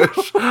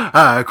 boys.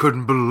 I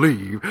couldn't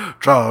believe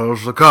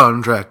Charles the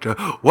contractor.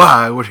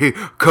 Why would he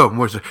come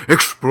with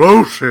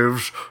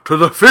explosives to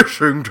the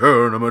fishing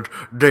tournament,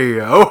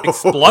 dear? Oh,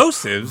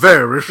 Explosives?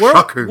 Very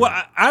shocking.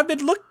 Well, I've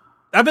been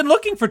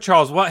looking for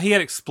Charles. What, he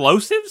had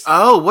explosives?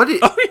 Oh, what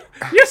did... Oh,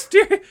 yes,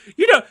 dear.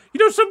 You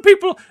know, some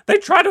people, they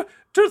try to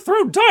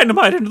throw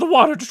dynamite into the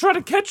water to try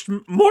to catch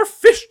more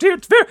fish, dear.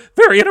 It's very,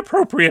 very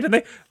inappropriate, and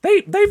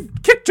they've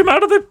kicked him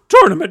out of the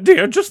tournament,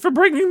 dear, just for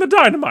bringing the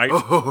dynamite.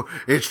 Oh,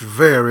 it's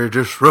very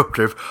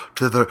disruptive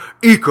to the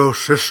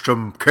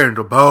ecosystem,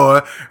 Kendall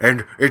boy,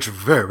 and it's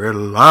very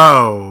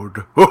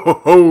loud.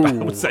 I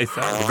would say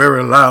so.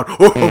 Very loud.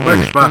 Oh,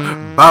 makes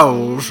my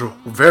bowels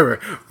very,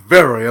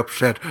 very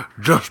upset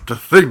just to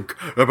think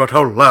about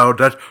how loud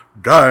that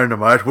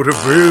dynamite would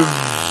have been.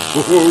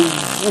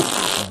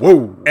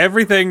 Whoa.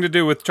 Everything to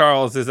do with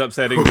Charles is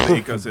upsetting the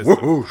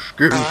ecosystem. Whoa,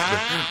 excuse me.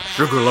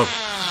 Sugar lump.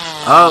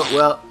 Oh,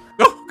 well...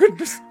 Oh,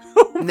 goodness.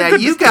 Now,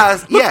 you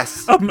guys,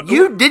 yes,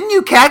 didn't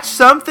you catch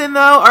something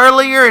though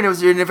earlier, and it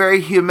was in a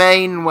very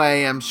humane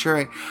way. I'm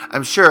sure.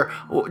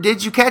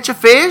 Did you catch a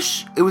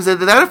fish? Was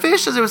that a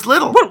fish? As it was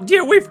little. Well,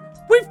 yeah, we've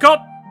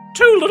got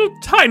 2 little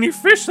tiny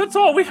fish. That's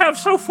all we have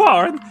so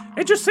far, and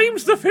it just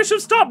seems the fish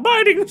have stopped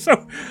biting.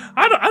 So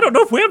I don't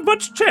know if we have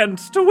much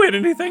chance to win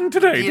anything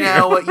today. You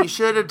know what you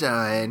should have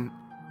done,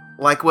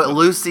 like what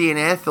Lucy and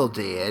Ethel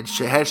did.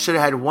 Should have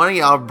had one of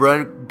y'all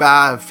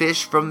buy a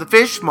fish from the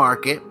fish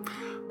market.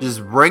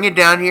 Just bring it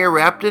down here,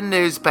 wrapped in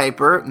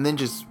newspaper, and then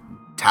just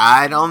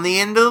tie it on the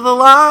end of the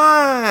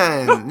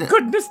line. Oh,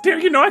 goodness, dear,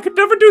 I could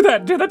never do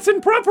that, dear. That's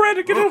improper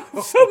etiquette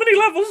on so many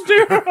levels,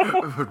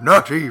 dear.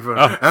 Not even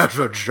as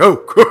a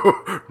joke.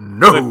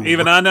 No. Look,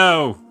 even I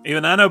know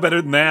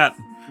better than that.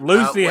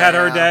 Lucy had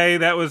her day.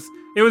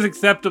 It was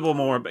acceptable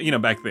more,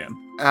 back then.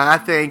 I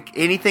think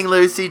anything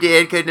Lucy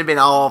did couldn't have been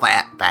all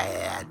that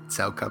bad.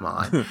 So come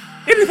on.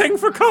 Anything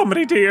for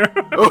comedy, dear.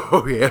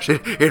 Oh, yes,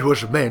 it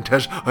was meant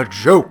as a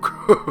joke.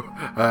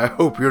 I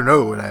hope you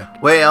know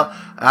that. Well,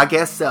 I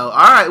guess so.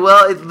 All right,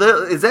 well,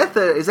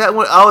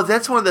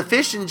 that's one of the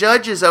fishing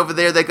judges over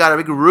there. They got a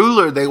big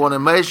ruler. They want to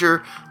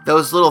measure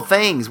those little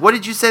things. What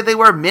did you say they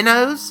were?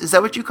 Minnows? Is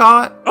that what you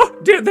call it? Oh,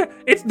 dear, they're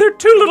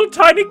 2 little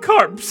tiny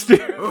carps,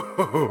 dear.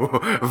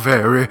 Oh,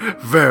 very,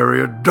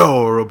 very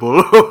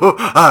adorable.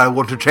 I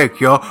want to take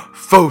your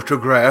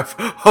photograph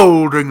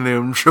holding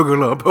them, Sugar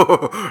Lump.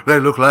 They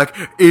look like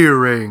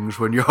earrings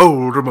when you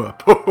hold them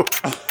up.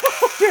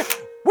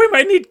 We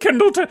may need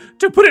Kendall to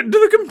put it into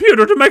the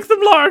computer to make them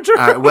larger.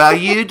 All right, well,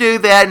 you do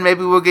that, and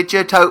maybe we'll get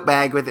you a tote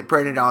bag with it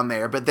printed on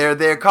there. But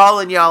they're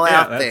calling y'all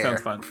out that there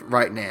sounds fun.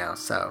 right now.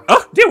 So.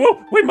 Oh, dear,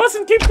 well, we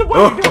mustn't keep the way.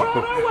 Dear, on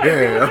our way.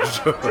 Yes.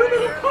 2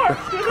 little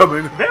carps, dear.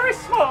 Coming Very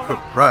small.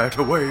 right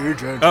away,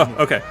 gentlemen.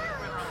 Oh, okay.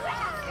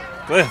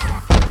 Cliff.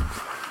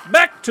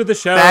 Back to the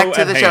show.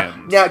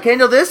 Now,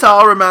 Kendall, this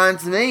all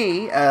reminds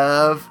me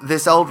of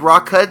this old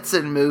Rock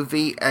Hudson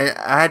movie.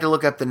 I had to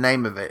look up the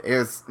name of it. It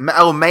was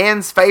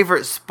Man's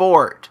Favorite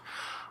Sport,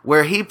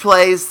 where he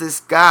plays this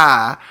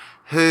guy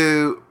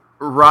who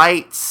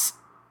writes.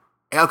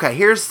 Okay,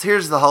 here's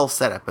the whole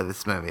setup of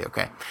this movie.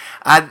 Okay,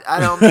 I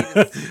don't mean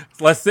to,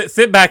 let's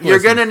sit back. You're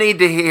gonna need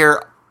to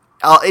hear.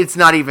 It's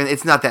not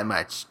that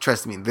much.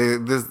 Trust me.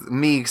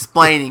 Me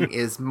explaining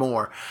is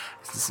more.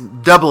 It's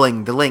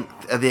doubling the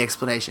length of the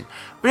explanation.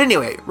 But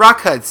anyway,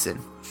 Rock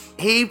Hudson.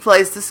 He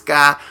plays this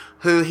guy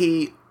who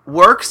he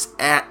works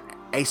at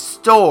a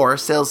store,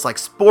 sells like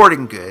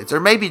sporting goods, or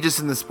maybe just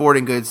in the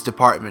sporting goods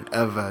department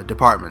of a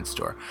department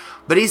store.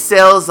 But he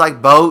sells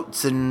like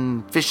boats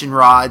and fishing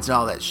rods and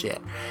all that shit.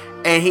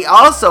 And he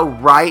also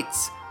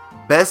writes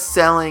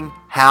best-selling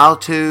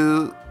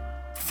how-to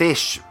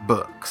fish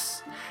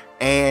books.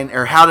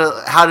 Or how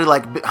to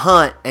like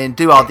hunt and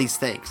do all these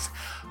things.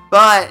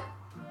 But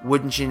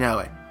wouldn't you know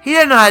it, he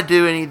doesn't know how to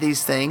do any of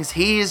these things.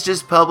 He is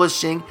just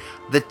publishing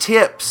the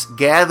tips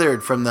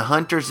gathered from the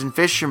hunters and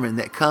fishermen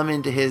that come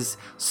into his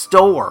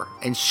store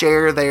and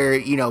share their,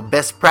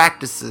 best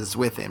practices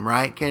with him,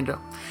 right,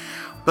 Kendall?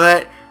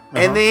 But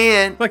and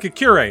then like a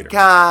curator.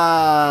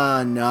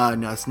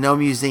 No, it's no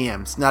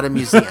museum. It's not a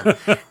museum.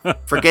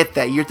 Forget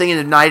that. You're thinking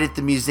of Night at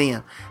the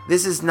Museum.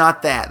 This is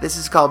not that. This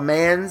is called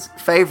Man's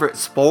Favorite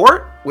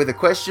Sport with a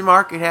question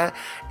mark. But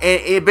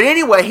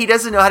anyway, he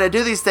doesn't know how to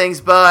do these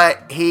things,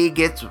 but he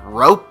gets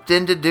roped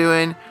into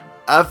doing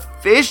a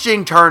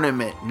fishing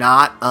tournament,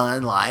 not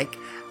unlike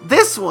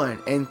this one.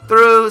 And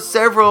through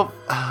several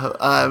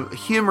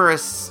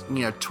humorous,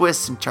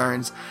 twists and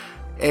turns,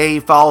 he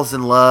falls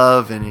in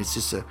love, and it's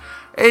just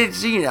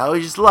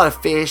just a lot of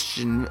fish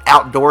and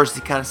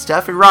outdoorsy kind of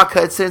stuff. And Rock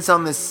Hudson's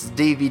on this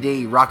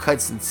DVD, Rock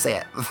Hudson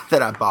set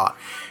that I bought.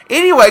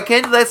 Anyway,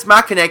 Kendall, that's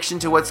my connection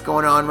to what's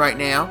going on right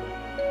now.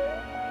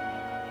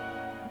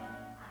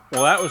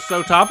 Well, that was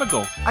so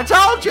topical. I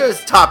told you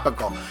it's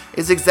topical.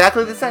 It's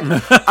exactly the same.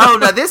 Oh,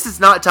 no, this is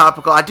not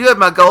topical. I do have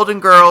my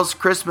Golden Girls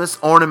Christmas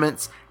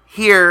ornaments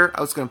here.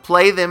 I was going to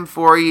play them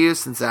for you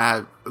since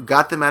I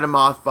got them out of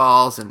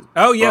mothballs and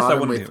brought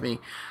them with me.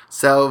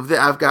 So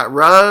I've got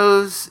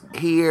Rose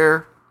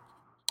here,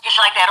 It's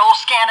like that old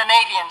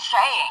Scandinavian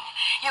saying.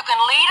 You can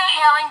lead a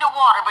herring to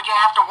water, but you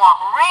have to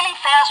walk really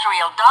fast or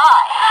he'll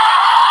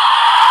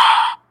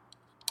die.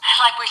 It's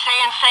like we say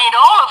in St.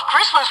 Olaf,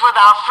 Christmas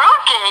without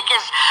fruitcake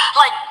is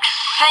like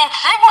St.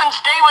 Sigmund's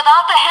Day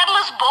without the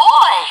headless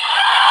boy.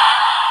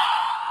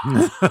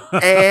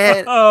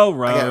 And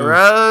Rose. I got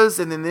Rose,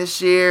 and then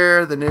this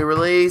year, the new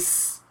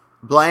release,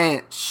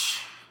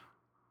 Blanche.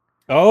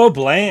 Oh,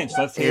 Blanche.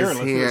 Let's hear it. Is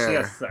Let's hear what she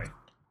here. has to say.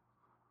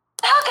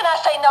 How can I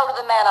say no to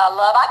the man I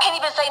love? I can't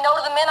even say no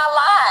to the men I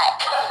like.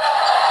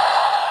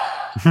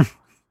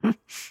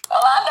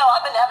 Well, I know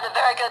I've been having a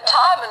very good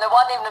time, and there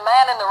wasn't even a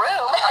man in the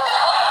room.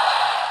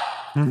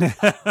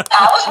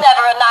 I was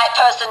never a night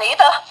person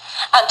either,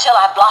 until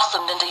I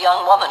blossomed into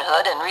young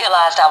womanhood and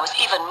realized I was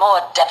even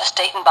more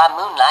devastating by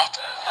moonlight.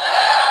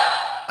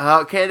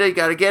 Oh, Kendall, you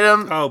gotta get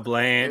them. Oh,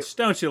 Blanche.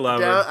 Don't you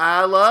love her?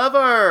 I love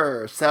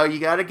her. So you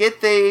gotta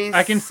get these.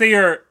 I can see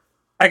her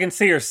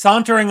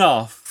sauntering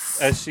off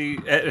as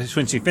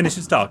when she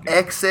finishes talking.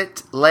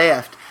 Exit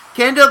left.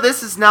 Kendall,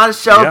 this is not a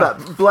show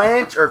about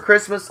Blanche or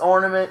Christmas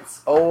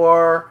ornaments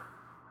or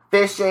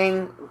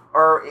fishing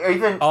or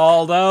even...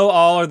 Although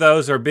all of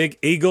those are big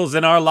eagles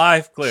in our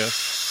life,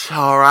 Cliff.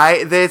 All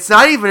right. It's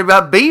not even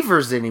about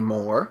beavers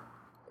anymore.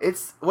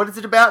 What is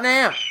it about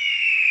now?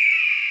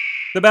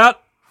 It's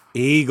about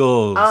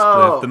eagles,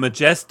 Oh. Cliff. The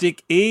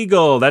majestic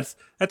eagle. That's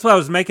why I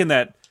was making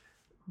that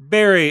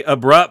very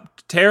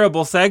abrupt,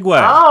 terrible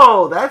segue.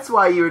 Oh, that's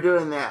why you were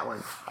doing that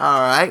one.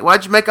 All right.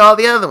 Why'd you make all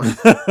the other ones?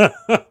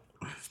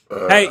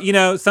 Hey,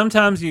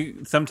 sometimes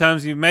you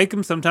make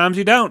them, sometimes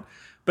you don't.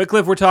 But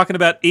Cliff, we're talking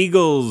about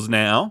eagles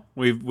now.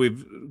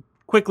 We've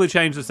quickly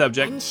changed the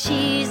subject. And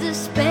she's a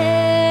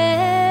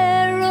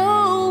sparrow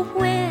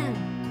when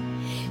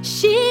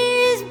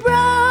she's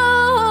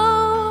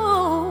broken,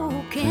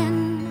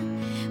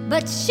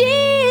 but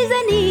she's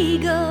an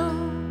eagle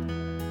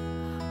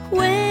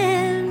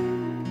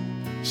when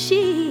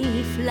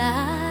she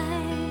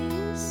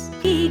flies.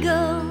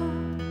 Eagle,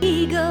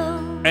 eagle.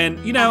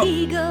 And,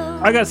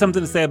 I got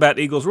something to say about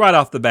eagles right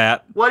off the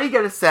bat. What are you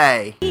going to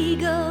say?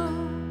 Eagle.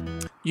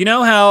 You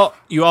know how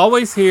you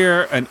always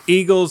hear an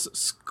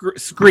eagle's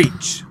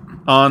screech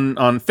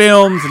on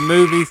films and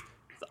movies?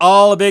 It's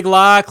all a big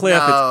lie, Cliff.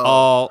 No. It's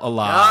all a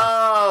lie.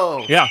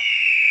 Oh. Yeah.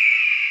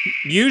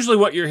 Usually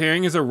what you're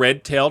hearing is a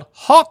red-tailed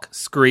hawk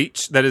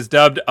screech that is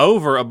dubbed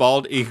over a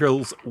bald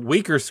eagle's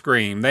weaker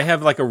scream. They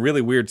have like a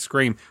really weird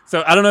scream.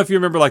 So I don't know if you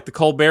remember like the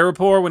Colbert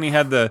Report when he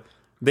had the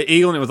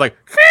eagle and it was like...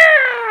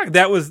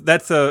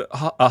 That's a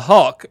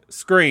hawk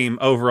scream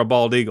over a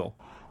bald eagle.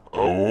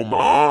 Oh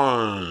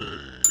my!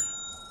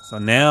 So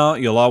now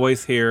you'll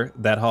always hear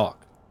that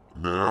hawk.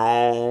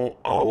 Now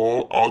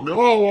I'll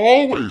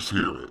always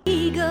hear it.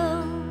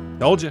 Eagle.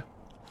 Told you.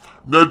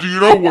 Now, do you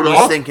know what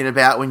I was thinking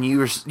about when you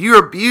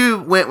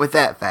went with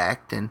that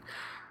fact, and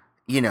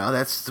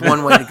that's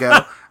one way to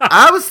go.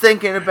 I was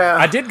thinking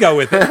about. I did go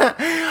with it.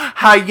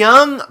 How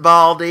young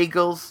bald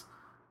eagles,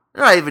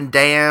 they're not even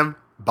damn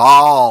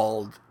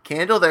bald.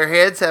 Kendall, their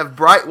heads have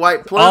bright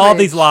white plumage. All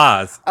these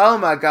lies. Oh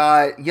my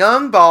God.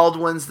 Young bald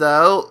ones,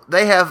 though,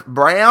 they have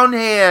brown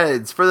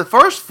heads for the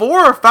first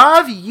 4 or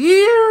 5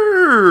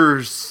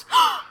 years.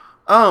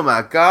 Oh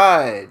my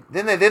God.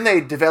 Then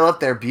they develop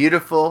their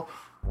beautiful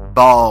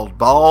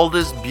bald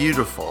is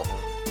beautiful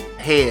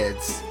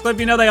heads. But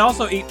they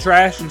also eat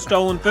trash and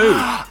stolen food.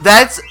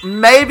 That's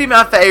maybe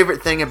my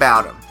favorite thing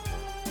about them,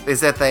 is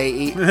that they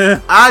eat.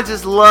 I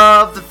just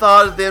love the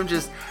thought of them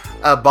just...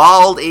 A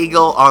bald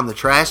eagle on the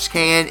trash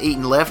can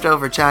eating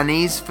leftover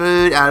Chinese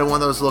food out of one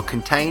of those little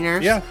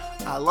containers. Yeah.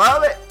 I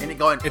love it. And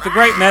it's a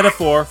great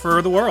metaphor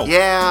for the world.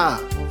 Yeah.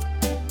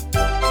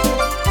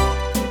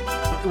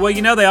 Well,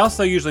 they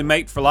also usually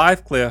mate for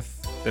life, Cliff.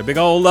 They're big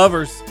old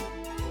lovers.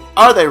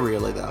 Are they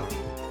really, though?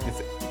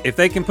 If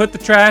they can put the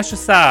trash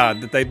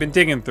aside that they've been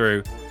digging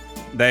through,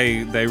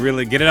 they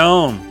really get it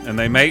on. And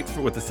they mate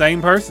with the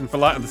same person for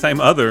life, the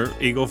same other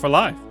eagle for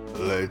life.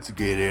 Let's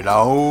get it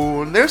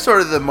on. They're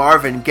sort of the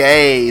Marvin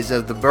Gayes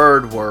of the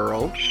bird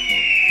world.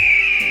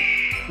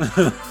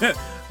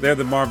 They're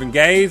the Marvin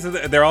Gayes.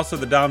 They're also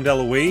the Dom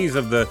DeLuise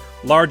of the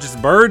largest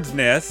bird's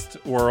nest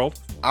world.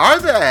 Are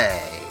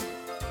they?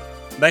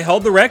 They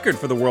hold the record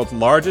for the world's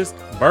largest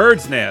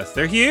bird's nest.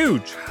 They're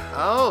huge.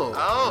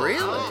 Oh,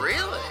 really? Okay.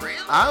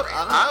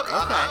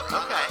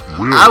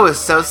 I was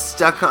so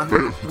stuck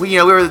on.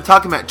 We were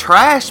talking about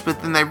trash, but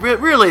then they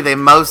they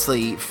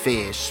mostly eat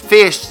fish.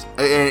 Fish,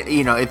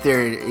 if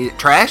they're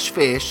trash,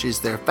 fish is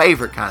their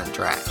favorite kind of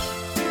trash.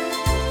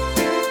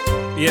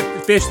 Yeah,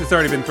 fish that's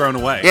already been thrown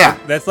away. Yeah,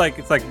 it's like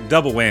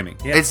double whammy.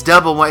 Yeah. It's a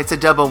double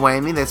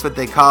whammy. That's what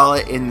they call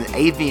it in the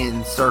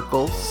avian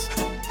circles.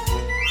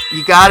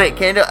 You got it,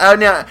 Kendall. Oh,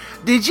 now,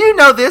 did you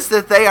know this?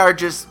 That they are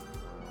just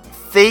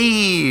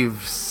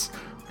thieves.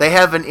 They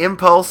have an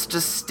impulse to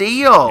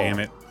steal.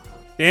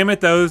 Damn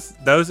it,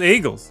 those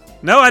eagles.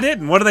 No, I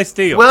didn't. What do they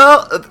steal?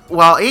 Well,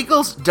 while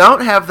eagles don't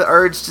have the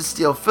urge to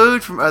steal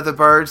food from other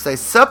birds, they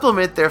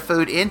supplement their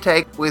food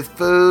intake with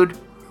food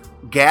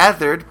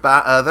gathered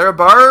by other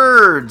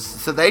birds.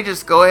 So they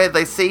just go ahead,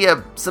 they see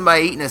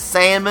somebody eating a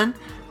salmon,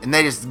 and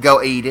they just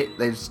go eat it.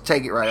 They just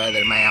take it right out of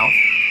their mouth.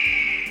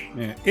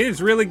 Yeah, it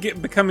is really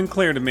becoming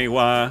clear to me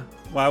why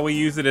we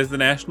use it as the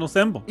national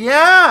symbol.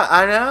 Yeah,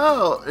 I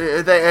know.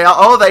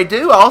 They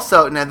do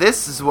also. Now,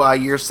 this is why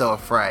you're so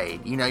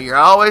afraid. You know, you're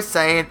always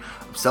saying,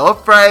 I'm so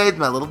afraid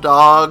my little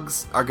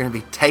dogs are going to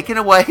be taken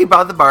away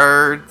by the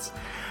birds.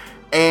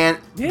 And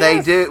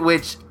they do,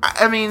 which,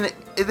 I mean,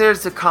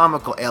 there's a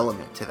comical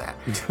element to that.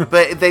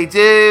 But they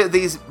do,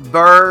 these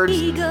birds,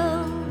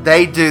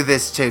 they do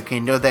this too,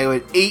 Kendall. They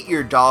would eat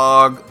your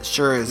dog,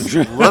 sure as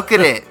look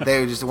at it. They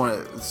would just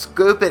want to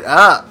scoop it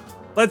up.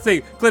 Let's see.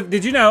 Cliff,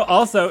 did you know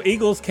also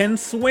eagles can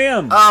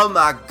swim? Oh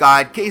my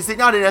God. Is it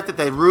not enough that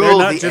they rule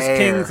the air? They're not just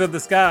kings of the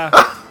sky.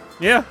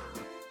 Yeah.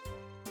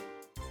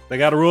 They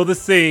got to rule the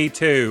sea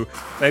too.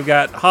 They've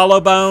got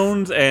hollow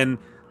bones and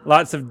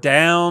lots of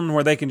down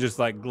where they can just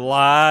like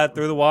glide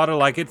through the water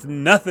like it's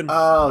nothing.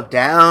 Oh,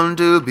 down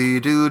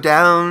doo-be-doo,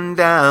 down,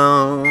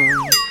 down.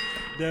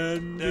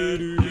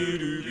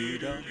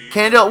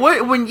 Kendall,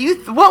 what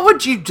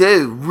would you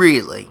do,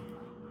 really,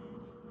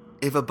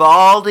 if a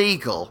bald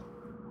eagle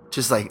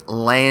just like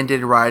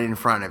landed right in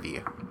front of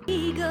you?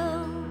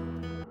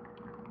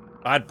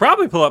 I'd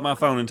probably pull up my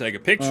phone and take a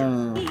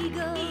picture.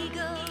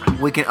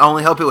 We can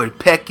only hope it would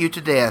peck you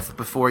to death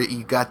before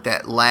you got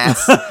that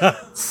last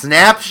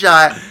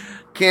snapshot.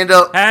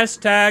 Kendall.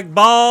 Hashtag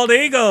bald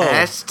eagle.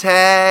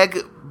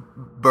 Hashtag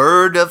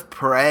bird of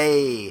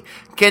prey.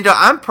 Kendall,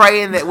 I'm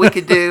praying that we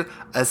could do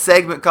a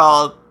segment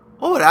called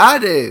What Would I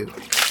Do?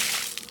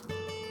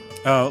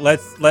 Oh, let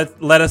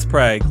us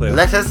pray, Cliff.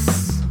 Let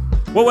us.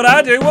 What would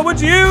I do? What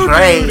would you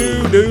pray?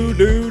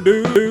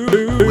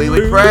 Do? We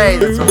would pray.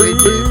 That's what we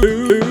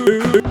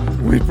do.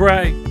 We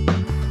pray.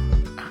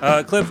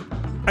 Cliff,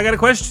 I got a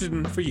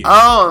question for you.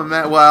 Oh,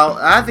 man. Well,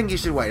 I think you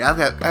should wait. I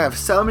have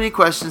so many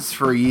questions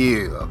for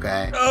you,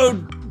 okay? Oh,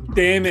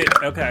 damn it.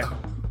 Okay.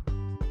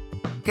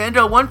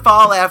 Kendall, one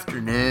fall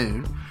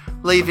afternoon,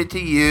 leave it to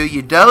you.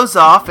 You doze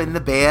off in the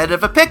bed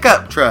of a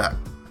pickup truck.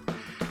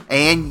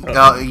 And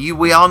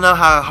we all know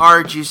how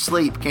hard you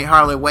sleep. Can't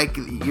hardly wake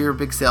your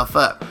big self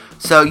up.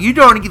 So you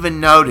don't even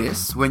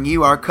notice when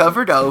you are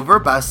covered over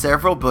by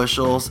several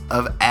bushels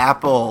of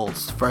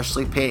apples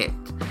freshly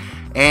picked.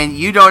 And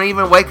you don't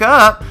even wake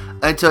up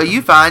until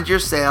you find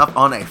yourself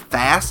on a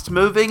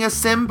fast-moving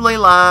assembly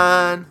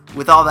line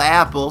with all the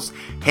apples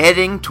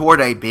heading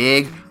toward a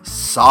big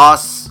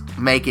applesauce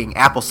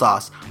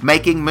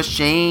making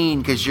machine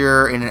because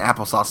you're in an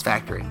applesauce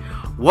factory.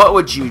 What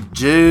would you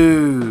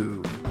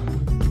do?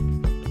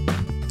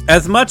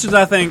 As much as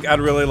I think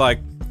I'd really like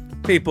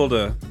people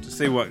to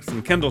see what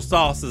some Kendall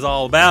sauce is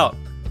all about,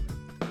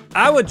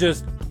 I'm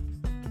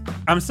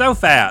so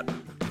fat,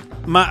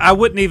 I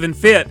wouldn't even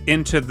fit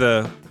into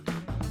the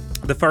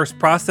first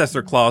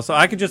processor clause. So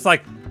I could just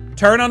like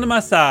turn onto my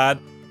side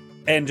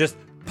and just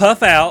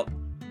puff out,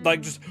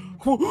 like just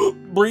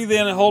breathe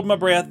in and hold my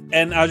breath,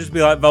 and I'll just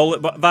be like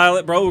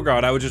Violet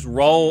Beauregard. I would just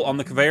roll on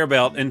the conveyor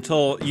belt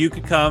until you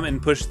could come and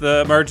push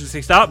the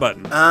emergency stop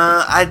button.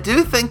 I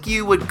do think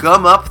you would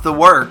gum up the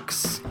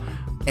works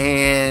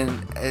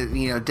and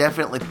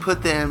definitely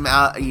put them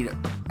out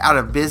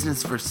of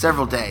business for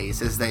several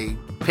days as they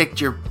picked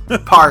your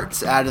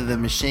parts out of the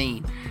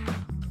machine.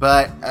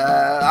 But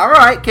all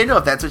right, Kendall,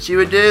 if that's what you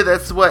would do,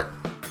 that's what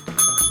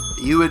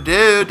you would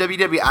do.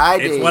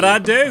 WWID. It's what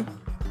I'd do.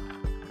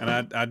 And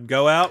I'd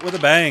go out with a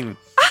bang.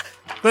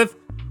 Cliff,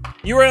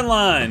 you were in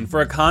line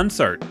for a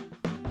concert.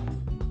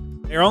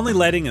 They're only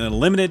letting a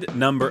limited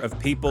number of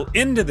people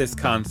into this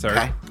concert.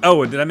 Okay.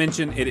 Oh, did I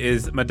mention it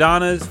is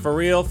Madonna's For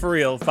Real,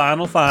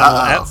 final,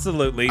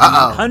 absolutely,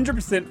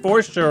 100%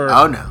 for sure.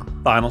 Oh, no.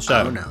 Final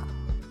show. Oh, no.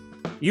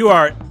 You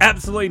are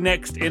absolutely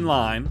next in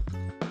line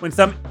when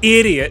some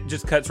idiot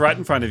just cuts right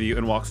in front of you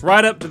and walks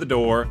right up to the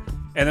door.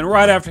 And then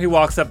right after he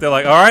walks up, they're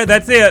like, all right,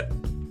 that's it.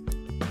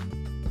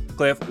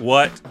 Cliff,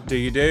 what do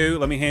you do?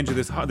 Let me hand you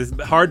this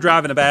hard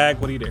drive in a bag.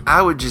 What do you do?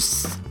 I would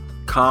just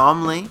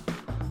calmly,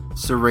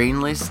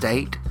 serenely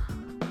state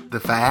the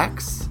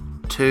facts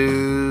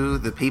to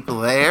the people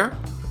there,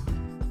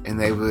 and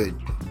they would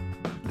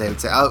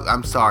say, oh,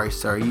 I'm sorry,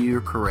 sir,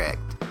 you're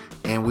correct,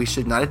 and we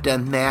should not have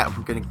done that.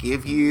 We're going to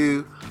give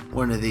you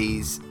one of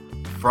these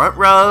front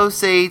row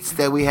seats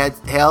that we had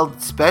held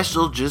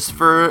special just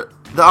for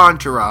the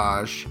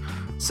entourage.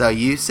 So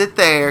you sit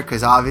there,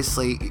 because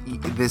obviously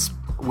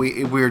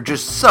we're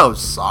just so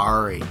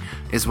sorry,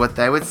 is what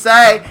they would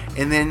say,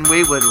 and then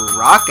we would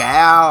rock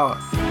out.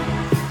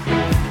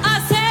 I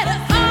said,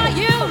 are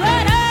you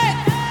ready?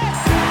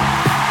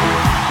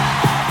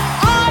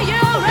 Are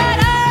you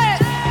ready?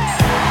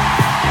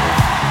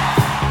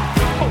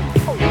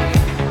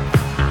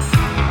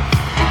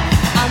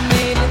 I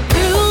made it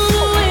through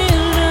the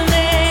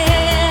wilderness.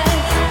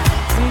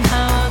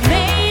 Somehow I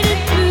made it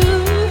through.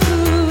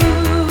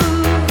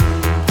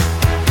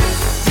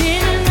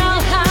 Didn't know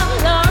how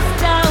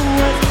lost I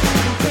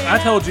was. I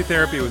told you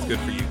therapy was good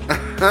for you.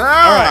 All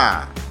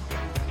right.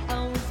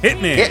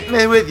 Hit me. Hit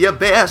me with your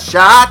best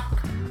shot.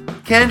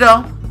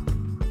 Kendall.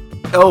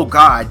 Oh,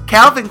 God.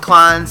 Calvin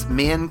Klein's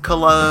Men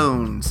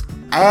Colognes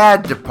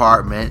ad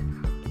department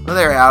Well,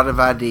 they're out of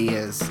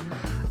ideas.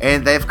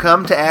 And they've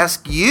come to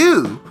ask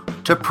you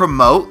to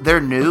promote their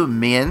new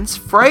men's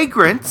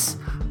fragrance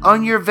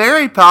on your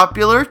very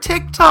popular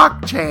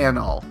TikTok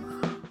channel.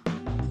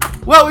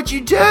 What would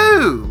you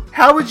do?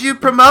 How would you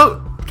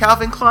promote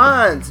Calvin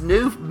Klein's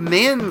new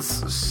men's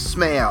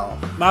smell?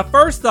 My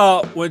first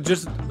thought was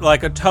just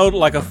like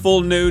a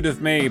full nude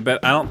of me,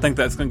 but I don't think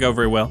that's going to go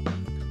very well.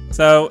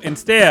 So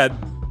instead,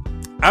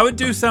 I would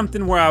do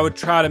something where I would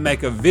try to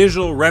make a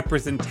visual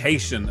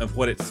representation of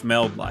what it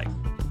smelled like.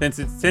 Since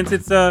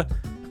it's a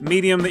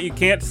medium that you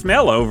can't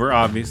smell over,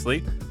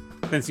 obviously,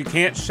 since you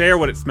can't share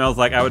what it smells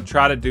like, I would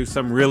try to do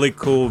some really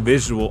cool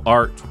visual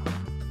art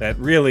that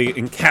really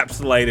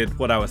encapsulated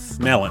what I was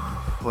smelling.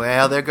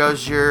 Well, there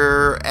goes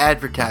your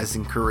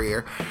advertising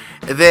career.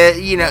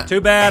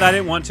 Too bad I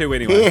didn't want to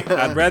anyway.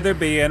 Yeah. I'd rather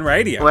be in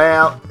radio.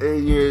 Well,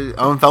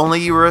 if only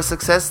you were a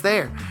success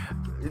there.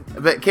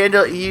 But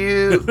Kendall,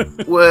 you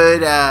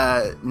would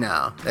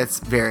no, that's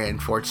very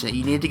unfortunate.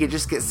 You need to get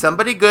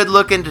somebody good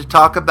looking to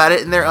talk about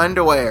it in their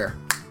underwear.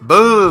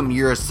 Boom,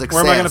 you're a success.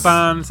 Where am I going to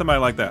find somebody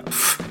like that?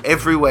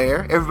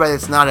 Everywhere. Everybody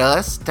that's not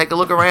us. Take a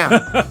look around.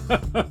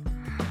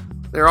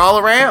 They're all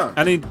around.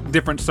 I need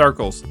different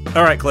circles.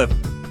 All right, Cliff.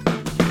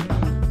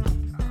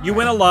 You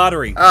win a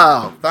lottery.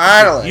 Oh,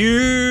 finally.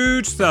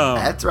 Huge sum.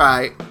 That's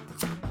right.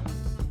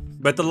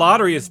 But the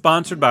lottery is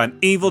sponsored by an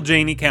evil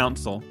genie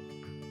council.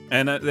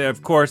 And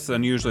of course,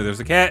 unusually there's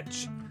a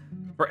catch.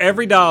 For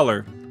every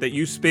dollar that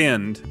you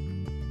spend,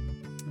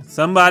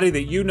 somebody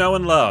that you know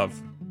and love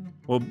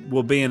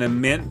will be in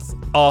immense,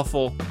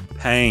 awful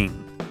pain.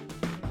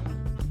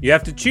 You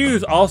have to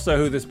choose also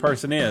who this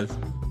person is.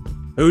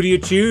 Who do you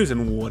choose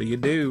and what do you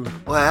do?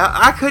 Well,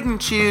 I couldn't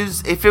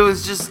choose if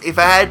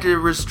I had to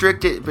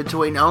restrict it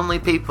between only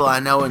people I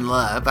know and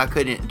love. I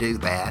couldn't do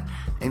that.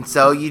 And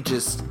so you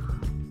just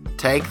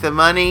take the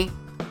money,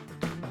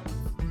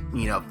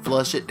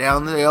 flush it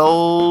down the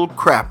old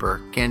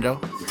crapper, Kendall.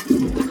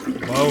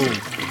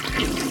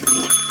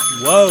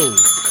 Whoa.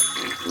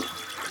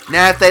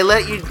 Now, if they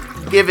let you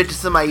give it to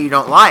somebody you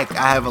don't like,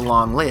 I have a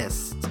long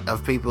list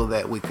of people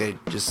that we could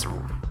just...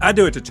 I'd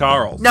do it to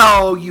Charles.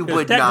 No, you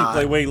would not.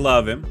 Technically, we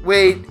love him.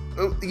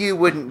 You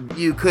wouldn't.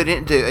 You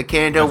couldn't do it,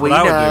 Kendall. We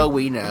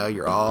know.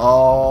 You're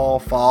all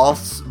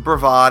false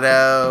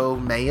bravado,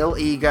 male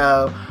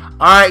ego.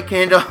 All right,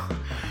 Kendall.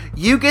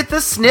 You get the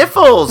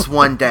sniffles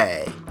one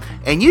day,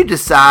 and you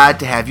decide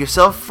to have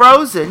yourself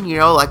frozen,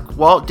 like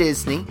Walt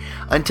Disney,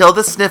 until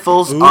the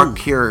sniffles are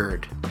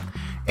cured.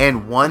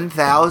 And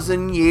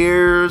 1,000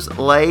 years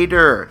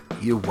later,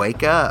 you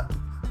wake up,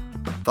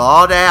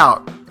 thawed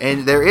out,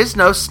 and there is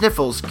no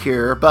sniffles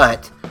cure,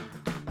 but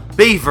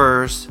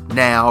beavers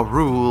now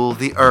rule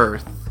the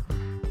earth.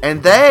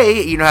 And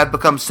they, have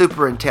become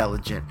super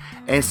intelligent.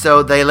 And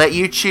so they let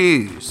you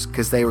choose,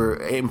 because they were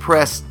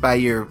impressed by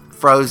your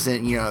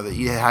frozen,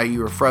 how you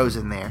were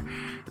frozen there.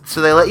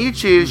 So they let you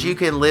choose. You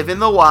can live in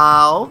the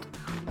wild,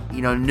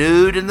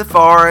 nude in the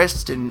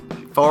forest and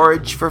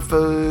forage for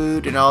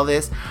food and all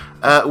this.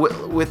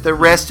 With the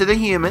rest of the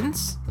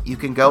humans, you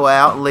can go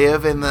out and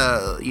live in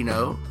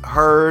the,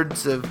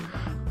 herds of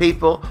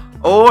people.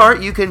 Or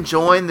you can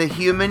join the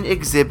human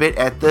exhibit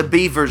at the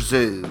Beaver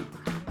Zoo.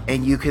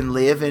 And you can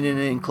live in an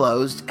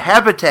enclosed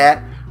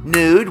habitat,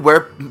 nude,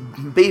 where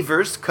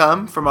beavers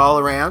come from all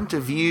around to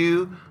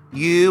view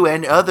you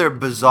and other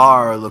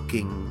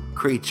bizarre-looking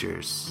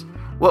creatures.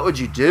 What would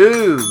you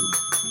do?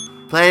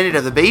 Planet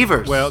of the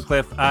Beavers. Well,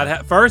 Cliff,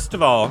 first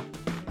of all,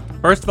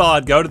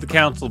 I'd go to the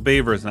Council of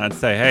Beavers and I'd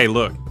say, hey,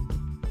 look,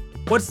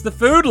 what's the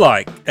food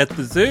like at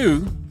the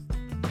zoo?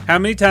 How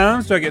many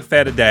times do I get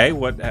fed a day?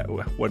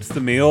 What's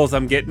the meals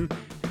I'm getting?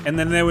 And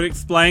then they would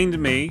explain to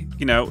me,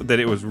 that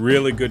it was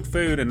really good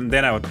food. And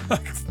then I would,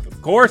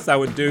 of course, I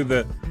would do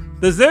the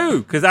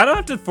zoo, because I don't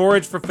have to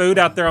forage for food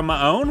out there on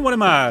my own. What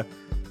am I,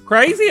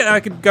 crazy?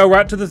 I could go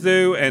right to the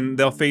zoo and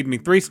they'll feed me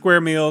 3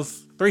 square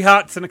meals, 3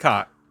 hots and a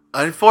cot.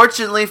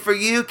 Unfortunately for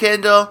you,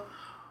 Kendall,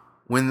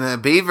 when the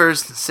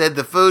beavers said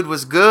the food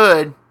was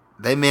good,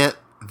 they meant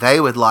they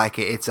would like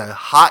it. It's a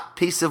hot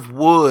piece of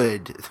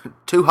wood,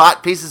 2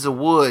 hot pieces of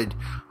wood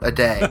a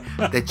day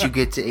that you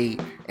get to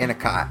eat in a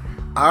cot.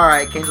 All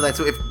right, Kendall,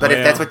 if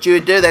that's what you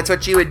would do, that's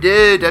what you would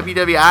do.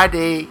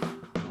 WWID.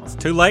 It's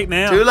too late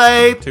now. Too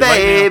late,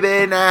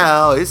 baby,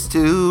 now it's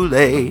too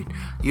late.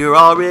 You're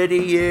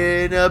already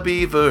in a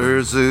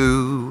beaver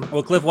zoo.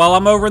 Well, Cliff, while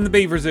I'm over in the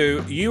beaver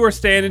zoo, you are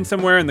standing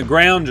somewhere and the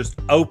ground just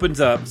opens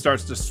up,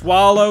 starts to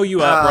swallow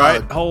you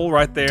up, hole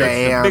right there.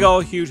 It's a big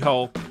old huge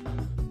hole.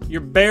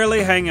 You're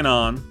barely hanging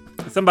on.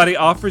 Somebody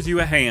offers you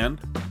a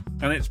hand,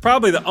 and it's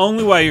probably the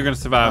only way you're going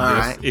to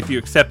survive this if you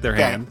accept their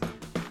hand.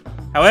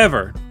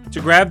 However,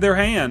 to grab their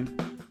hand,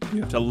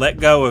 you have to let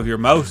go of your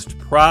most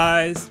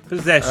prized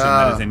possession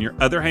that is in your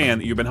other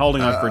hand that you've been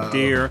holding on for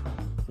dear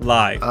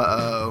life.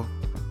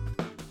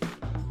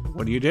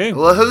 What do you do?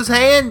 Well, whose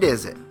hand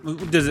is it?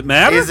 Does it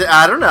matter?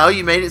 I don't know.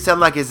 You made it sound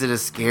like, is it a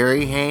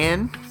scary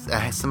hand?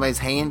 Somebody's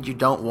hand you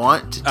don't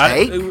want to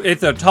take?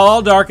 It's a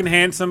tall, dark, and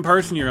handsome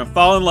person you're going to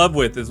fall in love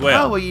with as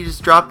well. Oh, well, you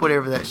just drop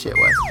whatever that shit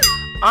was.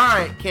 All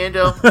right,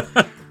 Kendall.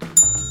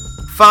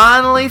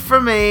 finally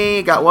for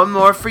me, got one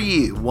more for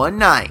you. One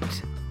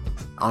night,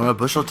 on a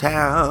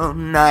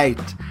Busheltown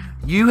night,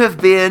 you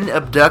have been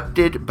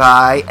abducted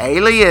by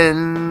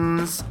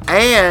aliens.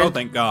 And, Oh,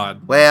 thank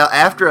God. well,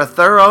 after a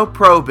thorough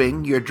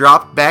probing, you're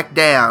dropped back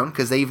down,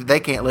 because they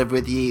can't live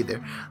with you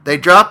either. They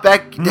drop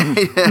back...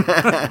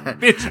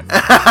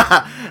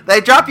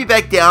 they drop you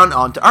back down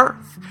onto Earth.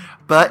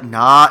 But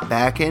not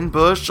back in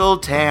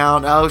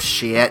Busheltown. Oh,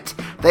 shit.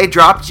 They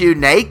dropped you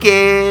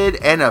naked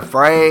and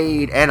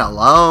afraid and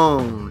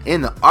alone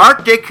in the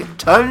Arctic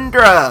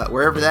tundra,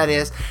 wherever that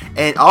is.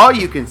 And all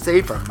you can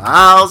see for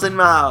miles and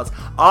miles,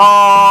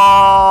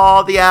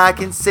 all the eye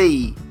can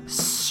see,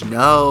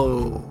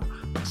 snow.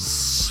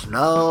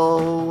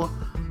 Snow.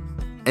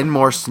 And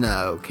more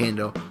snow.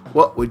 Kendall,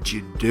 what would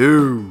you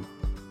do?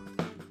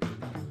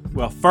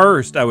 Well,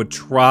 first, I would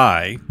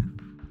try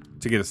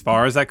to get as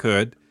far as I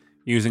could,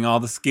 using all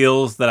the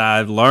skills that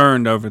I've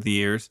learned over the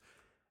years.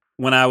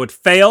 When I would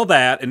fail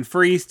that and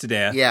freeze to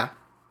death, Yeah.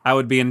 I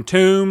would be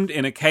entombed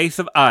in a case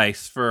of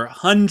ice for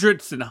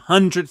hundreds and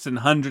hundreds and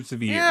hundreds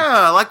of years.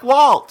 Yeah, like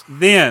Walt.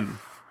 Then,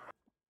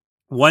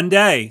 one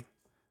day,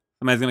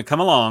 somebody's going to come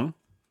along,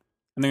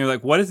 and they're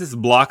like, "What is this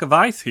block of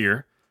ice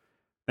here?"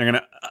 They're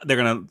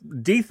gonna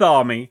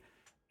dethaw me,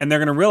 and they're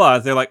gonna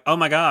realize, they're like, "Oh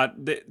my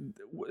God,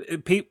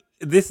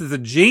 this is a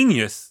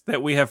genius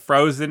that we have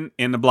frozen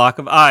in a block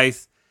of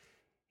ice.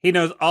 He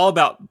knows all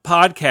about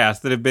podcasts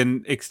that have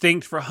been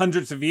extinct for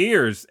hundreds of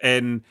years,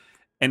 and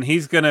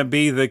he's gonna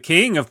be the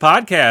king of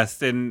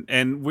podcasts." And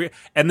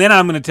then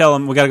I'm gonna tell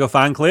him, we gotta go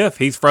find Cliff.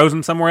 He's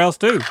frozen somewhere else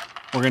too.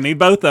 We're gonna need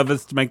both of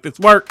us to make this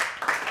work.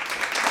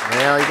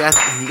 Well, you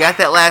got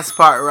that last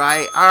part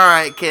right. All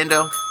right,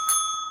 Kendall.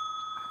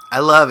 I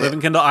love it. Cliff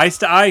and Kendall, ice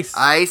to ice.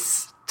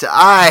 Ice to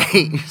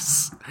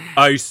ice.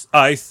 Ice,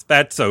 ice,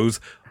 fatsos.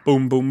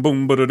 Boom, boom,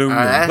 boom, ba-da-doom.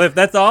 right. Cliff,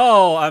 that's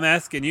all I'm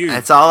asking you.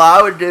 That's all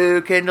I would do,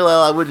 Kendall.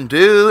 I wouldn't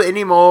do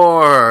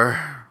anymore.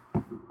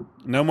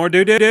 No more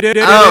do.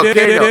 Oh,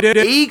 Kendall.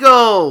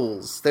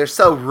 Eagles. They're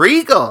so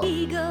regal.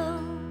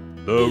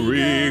 The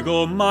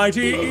regal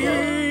mighty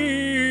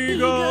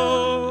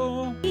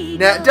eagle.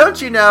 Now, don't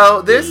you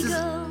know, they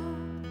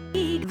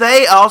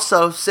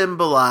also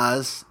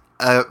symbolize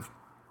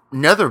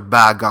another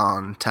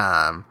bygone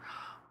time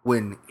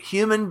when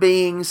human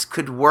beings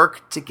could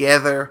work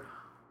together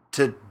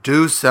to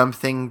do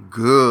something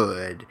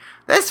good.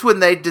 That's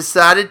when they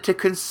decided to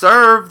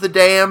conserve the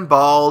damn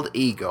bald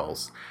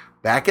eagles.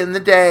 Back in the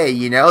day,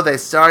 they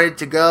started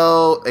to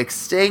go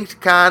extinct,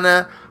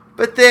 kinda.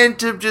 But then,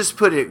 to just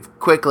put it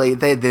quickly,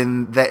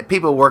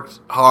 people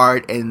worked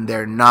hard and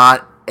they're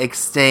not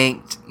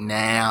extinct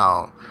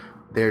now.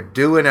 They're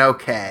doing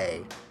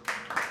okay.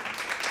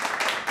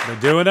 They're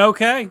doing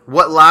okay.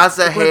 What lies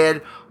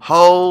ahead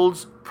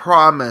holds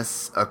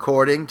promise,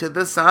 according to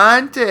the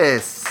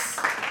scientists.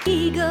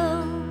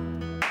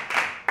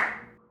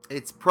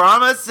 It's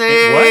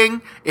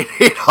promising.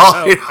 It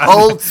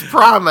holds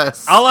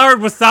promise. All I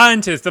heard was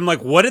scientists. I'm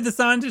like, what did the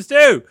scientists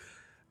do?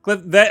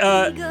 Cliff,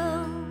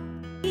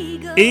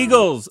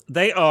 eagles,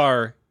 they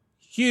are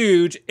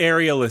huge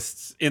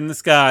aerialists in the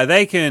sky.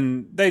 They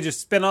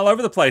just spin all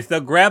over the place.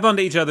 They'll grab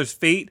onto each other's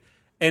feet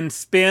and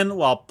spin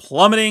while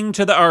plummeting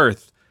to the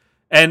earth.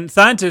 And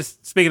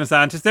scientists, speaking of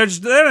scientists, they're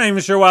not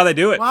even sure why they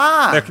do it.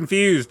 Why? They're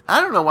confused.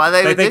 I don't know why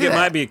they would think do it that.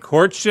 might be a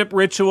courtship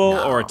ritual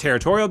or a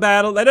territorial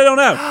battle. They don't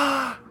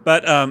know.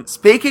 But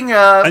speaking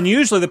of,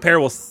 unusually the pair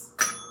will.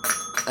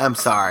 I'm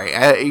sorry.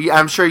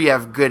 I'm sure you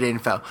have good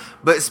info.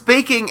 But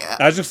speaking,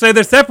 I was just say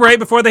they separate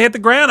before they hit the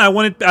ground. I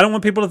don't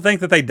want people to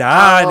think that they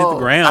died and hit the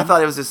ground. I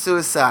thought it was a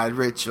suicide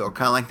ritual,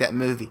 kind of like that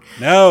movie.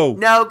 No,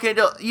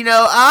 Kendall.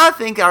 I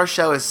think our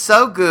show is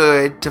so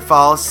good to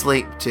fall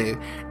asleep to,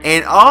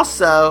 and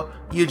also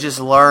you just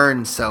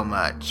learn so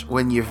much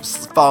when you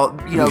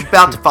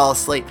about to fall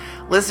asleep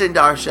listening to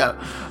our show.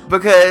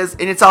 Because,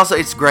 and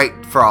it's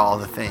great for all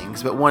the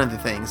things, but one of the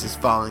things is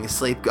falling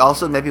asleep.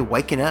 Also, maybe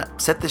waking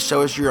up. Set the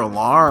show as your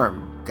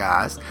alarm,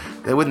 guys.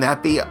 Wouldn't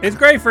that be? It's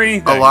great for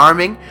anything.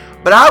 Alarming.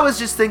 But I was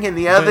just thinking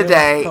the other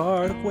day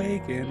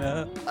waking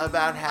up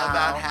about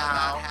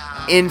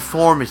how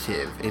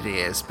informative it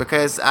is,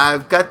 because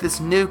I've got this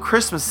new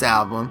Christmas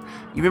album.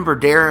 You remember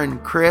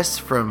Darren Criss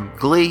from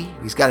Glee?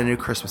 He's got a new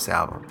Christmas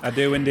album. I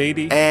do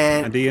indeed.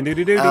 And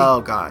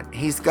oh God,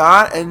 he's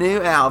got a new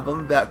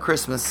album about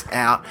Christmas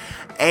out,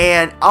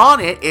 and on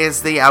it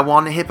is the "I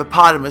Want a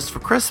Hippopotamus for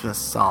Christmas"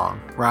 song,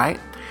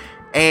 right?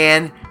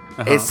 And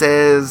it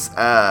says,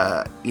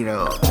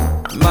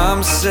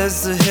 Mom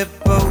says the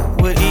hippo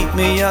would eat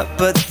me up,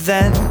 but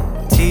then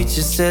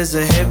teacher says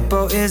a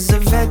hippo is a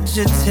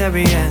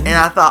vegetarian. And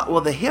I thought,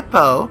 well, the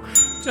hippo,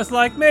 just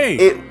like me,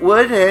 it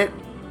wouldn't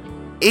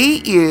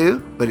eat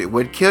you, but it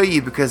would kill you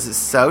because it's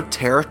so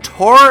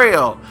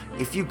territorial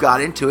if you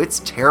got into its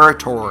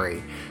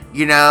territory,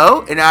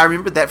 And I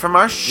remember that from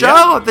our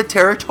show of the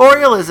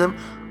territorialism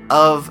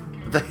of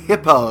the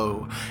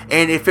hippo.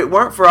 And if it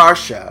weren't for our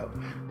show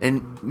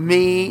and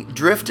me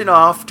drifting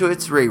off to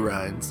its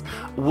reruns,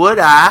 would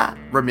I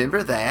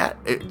remember that?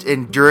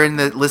 And during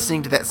the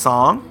listening to that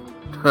song?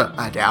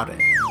 I doubt it.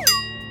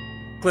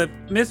 Cliff,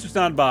 Mr.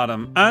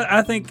 Stonebottom,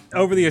 I think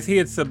over the years he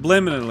had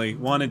subliminally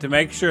wanted to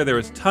make sure there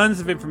was tons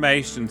of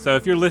information. So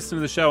if you're listening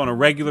to the show on a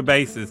regular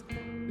basis,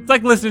 it's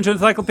like listening to an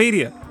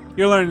encyclopedia.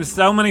 You're learning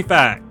so many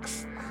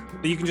facts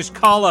that you can just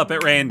call up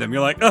at random.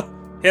 You're like, oh,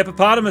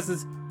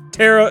 hippopotamuses,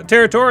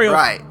 territorial.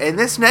 Right. And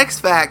this next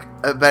fact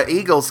about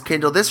eagles,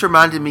 Kendall, this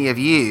reminded me of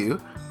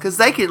you, because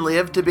they can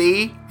live to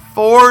be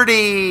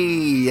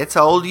 40. That's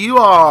how old you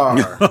are.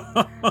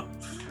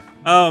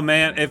 Oh,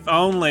 man, if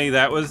only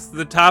that was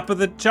the top of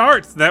the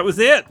charts. That was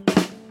it.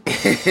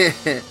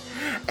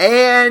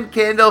 And,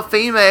 Kendall,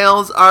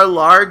 females are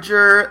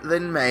larger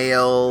than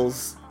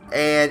males.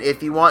 And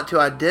if you want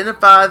to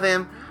identify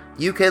them,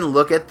 you can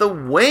look at the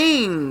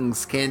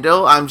wings,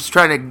 Kendall. I'm just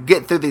trying to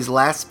get through these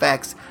last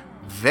facts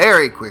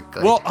very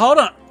quickly. Well, hold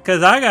on,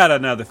 because I got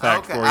another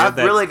fact for you.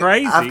 That's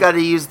crazy. I've got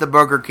to use the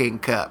Burger King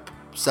cup.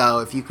 So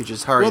if you could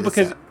just hurry Well, this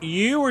because up.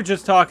 you were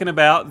just talking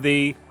about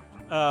the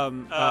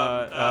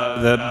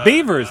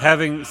beavers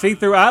having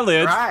see-through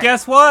eyelids. Right.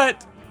 Guess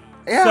what?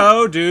 Yeah.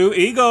 So do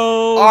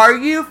eagles. Are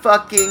you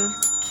fucking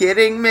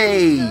kidding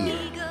me?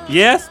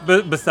 Yes,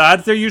 but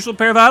besides their usual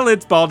pair of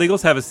eyelids, bald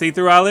eagles have a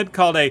see-through eyelid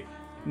called a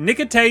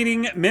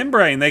nictitating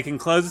membrane. They can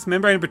close this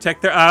membrane and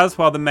protect their eyes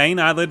while the main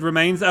eyelid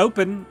remains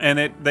open, and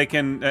it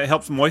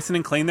helps moisten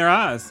and clean their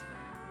eyes.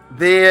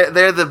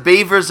 They're the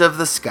beavers of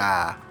the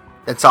sky.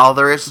 That's all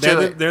there is to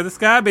it. They're the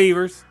sky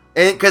beavers.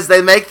 Because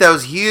they make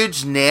those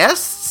huge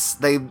nests.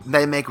 They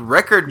make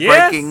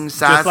record-breaking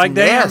size like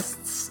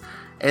nests.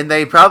 And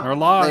they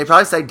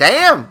probably say,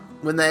 damn,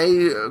 when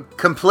they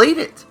complete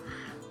it.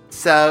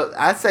 So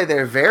I'd say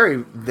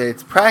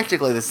it's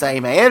practically the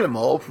same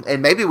animal.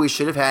 And maybe we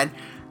should have had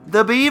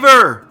the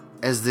beaver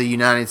as the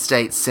United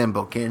States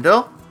symbol,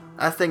 Kendall.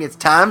 I think it's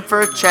time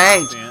for a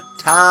change.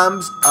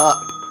 Time's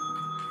up.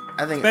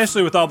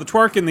 Especially with all the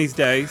twerking these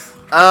days.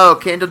 Oh,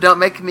 Kendall, don't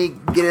make me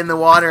get in the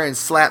water and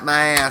slap my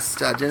ass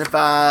to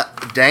identify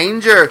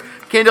danger.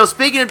 Kendall,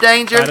 speaking of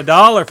danger... At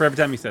 $1 for every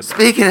time you said that.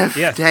 Speaking of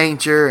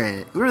danger,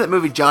 and remember that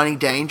movie Johnny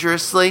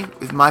Dangerously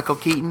with Michael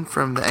Keaton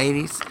from the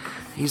 80s?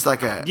 He's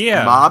like a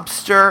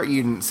mobster.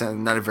 You didn't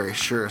sound not a very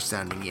sure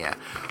sounding,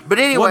 But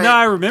anyway... Well, no,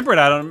 I remember it.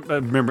 I don't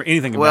remember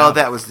anything about it. Well,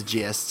 that was the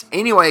gist.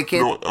 Anyway,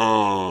 Kendall...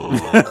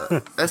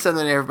 that's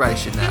something everybody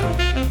should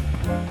know.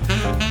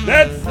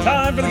 That's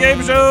time for the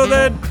game show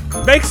that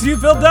makes you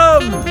feel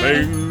dumb.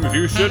 Things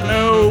you should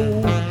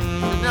know.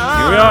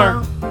 Here we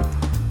are.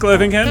 Cliff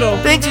and Kendall.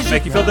 Things you should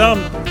make you feel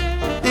dumb.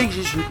 Things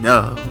you should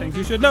know. Things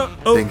you should know.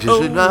 Things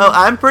you should know.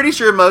 I'm pretty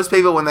sure most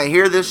people, when they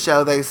hear this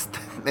show, they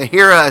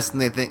hear us and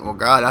they think, well,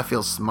 God, I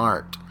feel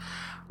smart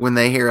when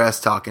they hear us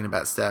talking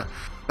about stuff,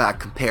 about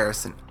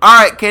comparison.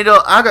 All right,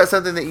 Kendall, I got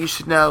something that you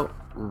should know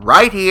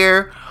right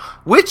here.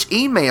 Which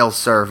email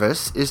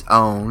service is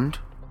owned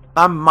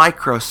by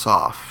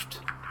Microsoft?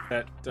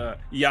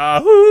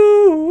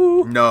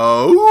 Yahoo.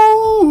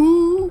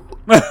 No.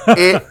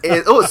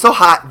 It's so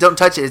hot. Don't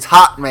touch it. It's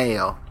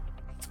Hotmail.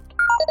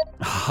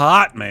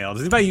 Hotmail.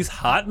 Does anybody use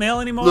Hotmail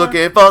anymore?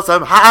 Looking for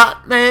some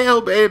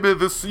Hotmail, baby,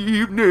 this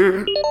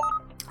evening.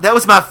 That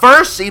was my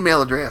first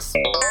email address.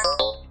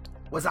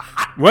 Was a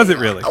Hotmail. Was it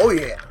really? Oh,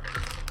 yeah.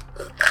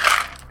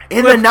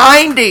 In the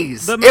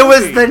 90s. It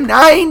was the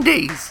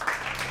 90s.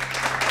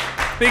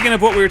 Speaking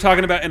of what we were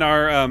talking about in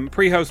our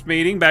pre-host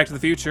meeting, Back to the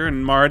Future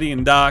and Marty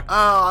and Doc,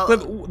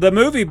 the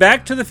movie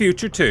Back to the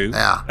Future 2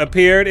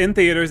 appeared in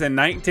theaters in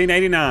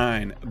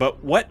 1989.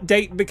 But what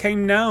date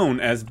became known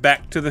as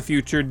Back to the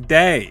Future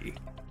Day?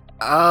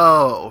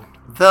 Oh,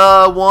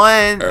 the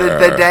one,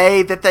 the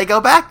day that they go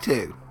back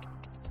to.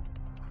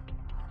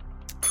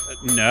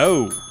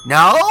 No.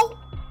 No?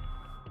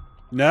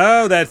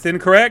 No, that's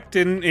incorrect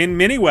in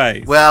many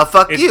ways. Well,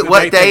 fuck you.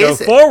 What day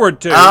is it?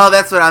 Forward to. Oh,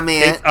 that's what I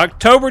meant. It's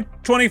October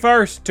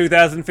 21st,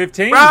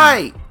 2015.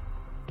 Right.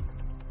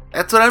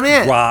 That's what I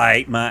meant.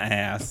 Right, my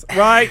ass.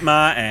 Right,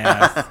 my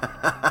ass.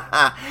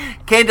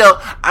 Kendall,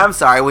 I'm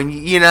sorry. When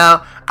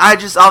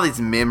all these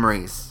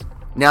memories.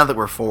 Now that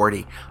we're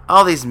 40,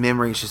 all these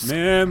memories just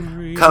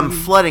come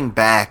flooding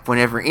back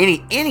whenever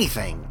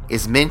anything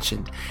is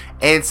mentioned.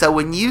 And so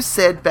when you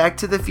said Back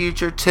to the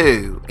Future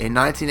 2 in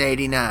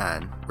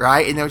 1989,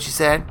 right? Isn't that what you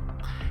said?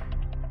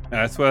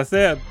 That's what I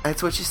said.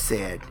 That's what you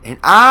said. And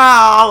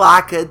all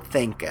I could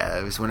think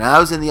of is when I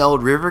was in the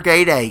old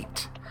Rivergate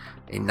 8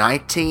 in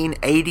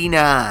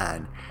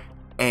 1989.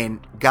 And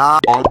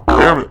God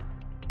damn it,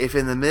 if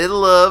in the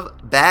middle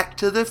of Back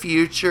to the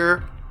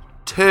Future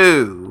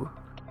 2,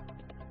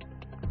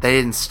 they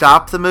didn't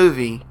stop the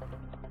movie,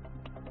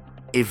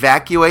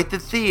 evacuate the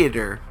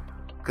theater,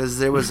 because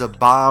there was a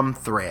bomb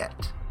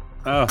threat.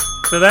 Oh,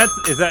 so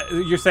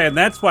you're saying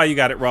that's why you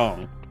got it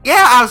wrong?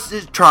 Yeah,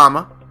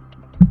 trauma.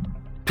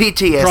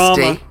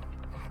 PTSD.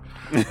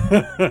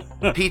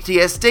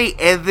 PTSD.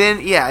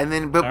 And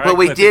then, but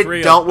we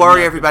did, don't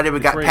worry everybody, we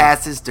got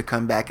passes to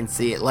come back and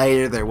see it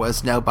later. There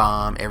was no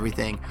bomb.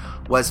 Everything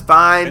was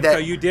fine. So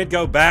you did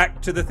go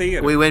back to the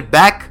theater? We went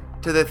back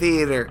to the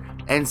theater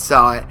and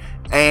saw it.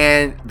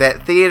 And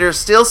that theater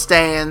still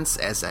stands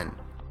as an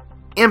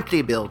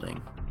empty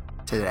building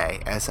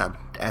today, as I'm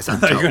You're told.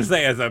 going to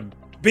say as a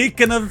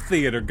beacon of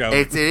theater going.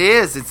 It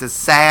is. It's a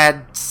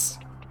sad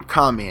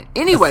comment.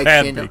 Anyway,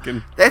 sad Kendall,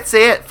 beacon. that's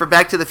it for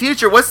Back to the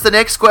Future. What's the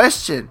next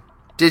question?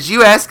 Did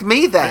you ask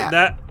me that?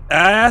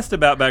 I asked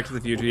about Back to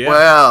the Future, yeah.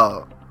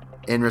 Well,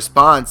 in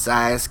response,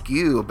 I ask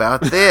you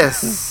about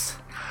this.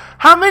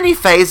 How many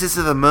phases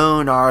of the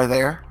moon are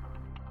there?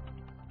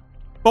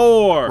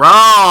 4.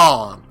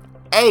 Wrong.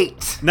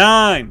 8.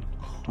 9.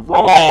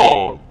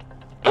 Wrong.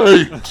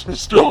 8.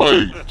 Still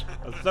 8.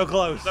 So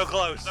close.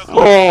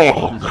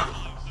 Wrong.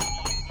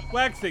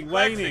 Waxing,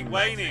 waning.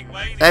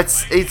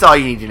 It's all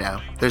you need to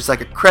know. There's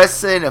like a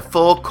crescent, a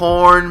full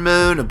corn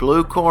moon, a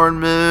blue corn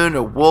moon,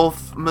 a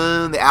wolf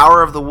moon, the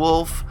hour of the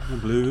wolf.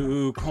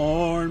 Blue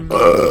corn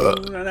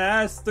moon, and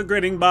ask the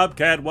grinning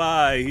bobcat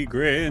why he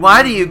grins.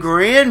 Why do you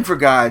grin, for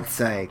God's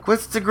sake?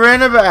 What's the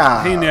grin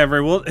about?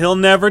 He'll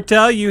never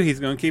tell you. He's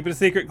going to keep it a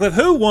secret. Cliff,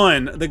 who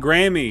won the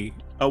Grammy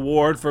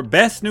Award for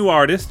Best New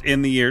Artist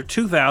in the year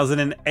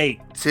 2008?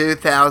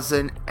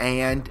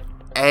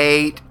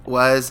 2008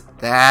 was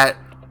that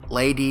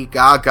Lady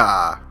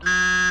Gaga.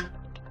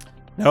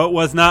 No, it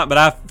was not, but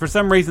I, for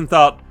some reason,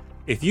 thought,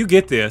 if you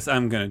get this,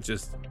 I'm going to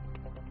just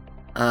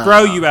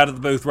throw you out of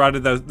the booth right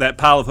at that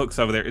pile of hooks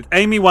over there. It's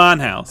Amy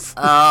Winehouse.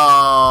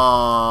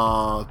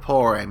 Oh,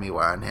 poor Amy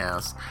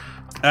Winehouse.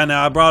 I know,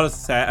 I brought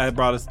us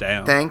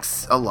down.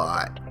 Thanks a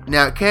lot.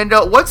 Now,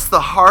 Kendall, what's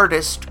the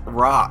hardest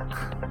rock?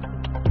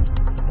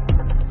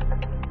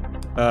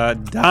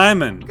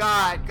 Diamond.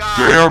 God.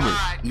 Damn it.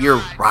 You're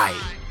right.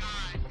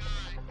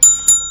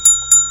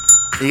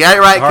 You got it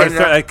right,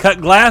 Kendall. They cut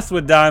glass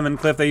with diamond,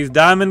 Cliff. They use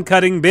diamond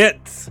cutting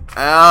bits.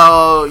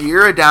 Oh,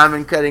 you're a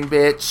diamond cutting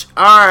bitch.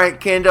 All right,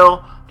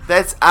 Kendall.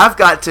 I've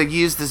got to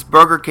use this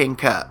Burger King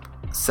cup.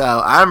 So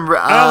I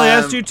only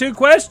asked you 2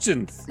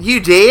 questions. You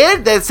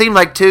did? That seemed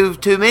like too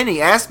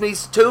many. Ask me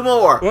 2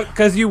 more.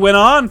 Because you went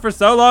on for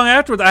so long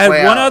afterwards. I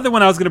had one other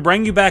one I was going to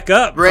bring you back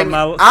up from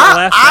my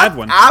last bad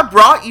one. I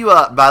brought you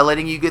up by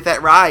letting you get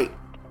that right.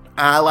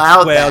 I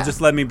allowed that. Well,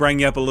 just let me bring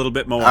you up a little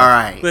bit more. All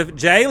right. Cliff,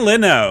 Jay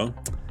Leno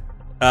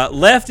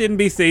left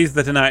NBC's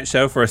The Tonight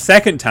Show for a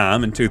second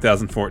time in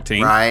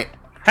 2014. Right.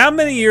 How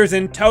many years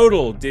in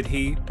total did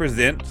he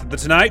present The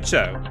Tonight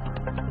Show?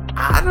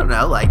 I don't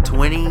know, like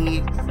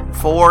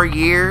 24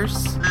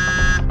 years?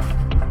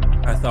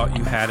 I thought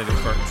you had it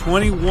for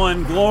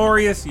 21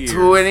 glorious years.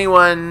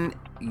 21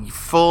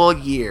 full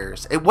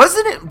years. It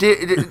wasn't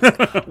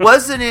it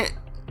wasn't it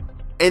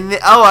in the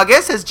I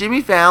guess has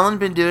Jimmy Fallon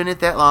been doing it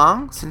that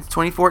long? Since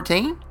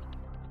 2014?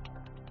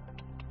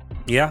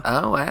 Yeah.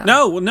 Oh wow.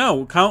 No.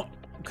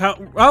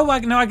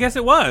 I guess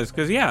it was,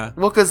 because yeah.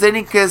 Well, because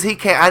he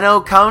came. I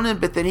know Conan,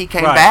 but then he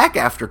came back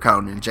after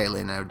Conan. Jay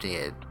Leno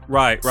did.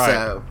 Right.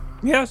 So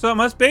it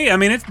must be. I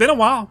mean, it's been a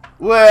while.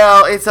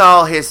 Well, it's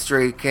all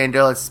history,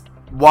 Kendall. It's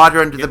water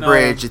under the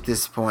bridge at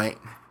this point,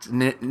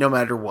 no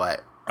matter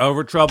what.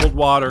 Over troubled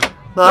water.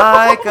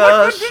 Like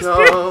a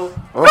show.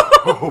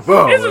 Oh,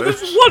 boy. Isn't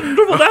this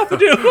wonderful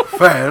daffodil?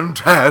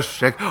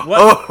 Fantastic.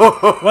 What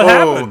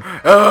happened?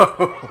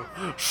 Oh,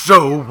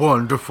 so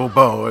wonderful,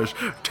 boys.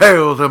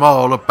 Tell them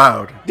all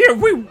about it. Dear,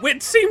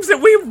 it seems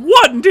that we've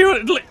won,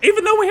 dear.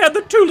 Even though we had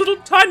the 2 little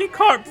tiny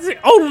carps, the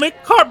only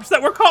carps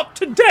that were caught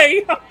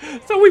today.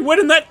 So we win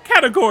in that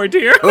category,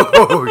 dear.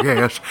 Oh,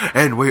 yes.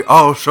 And we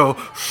also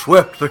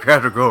swept the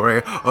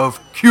category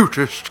of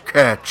cutest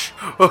catch.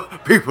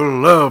 People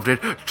loved it.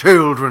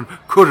 Children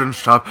couldn't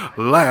stop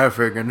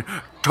laughing and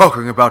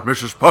talking about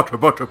Mrs.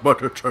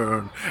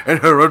 Butterturn and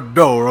her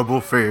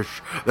adorable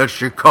fish that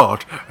she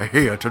caught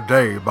here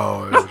today,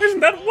 boys.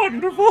 Isn't that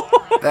wonderful?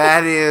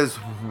 That is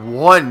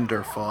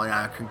wonderful, and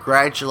I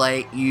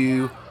congratulate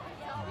you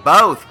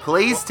both.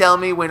 Please tell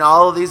me when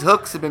all of these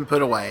hooks have been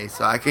put away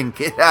so I can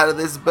get out of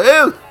this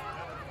booth.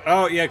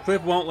 Oh, yeah,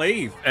 Cliff won't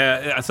leave.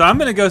 So I'm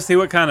going to go see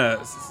what kind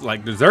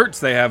of desserts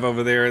they have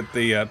over there at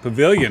the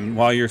pavilion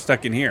while you're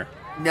stuck in here.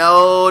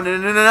 No.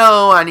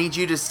 I need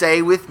you to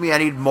stay with me. I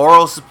need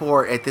moral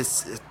support at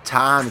this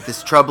time, at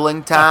this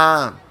troubling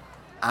time.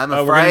 I'm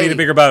afraid. We're going to need a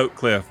bigger boat,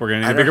 Cliff. We're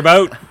going to need a bigger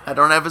boat. I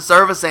don't have a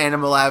service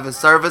animal. I have a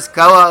service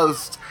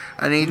co-host.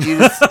 I need you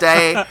to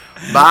stay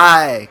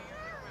by.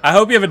 I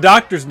hope you have a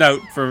doctor's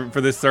note for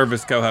this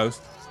service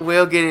co-host.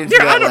 We'll get into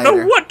that I don't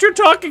know what you're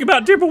talking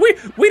about, dear, but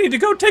we need to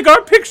go take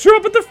our picture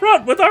up at the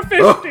front with our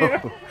fish,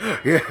 dear.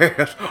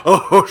 Yes.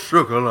 Oh,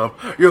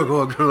 Sugarlump, you're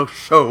going to look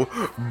so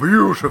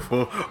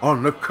beautiful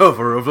on the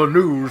cover of the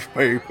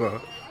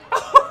newspaper.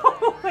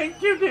 Oh,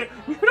 thank you, dear.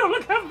 You don't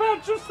look half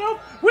about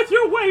yourself with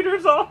your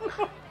waders on.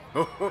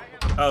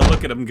 Oh,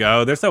 look at them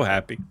go. They're so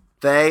happy.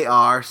 They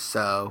are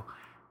so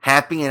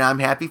happy, and I'm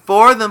happy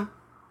for them.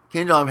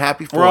 Kendall, I'm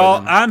happy for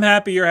them. I'm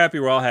happy, you're happy,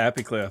 we're all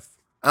happy, Cliff.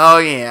 Oh,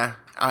 yeah.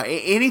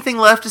 Anything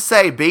left to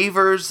say?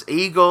 Beavers,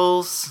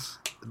 eagles,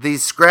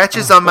 these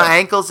scratches on my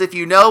ankles. If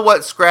you know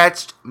what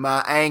scratched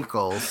my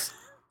ankles.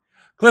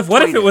 Cliff,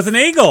 what if it was an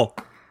eagle?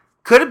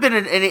 Could have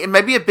been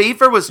maybe a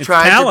beaver was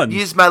trying to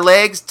use my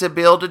legs to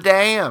build a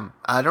dam.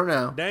 I don't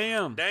know.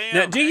 Damn.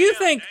 Now, do you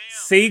think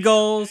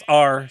seagulls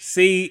are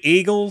sea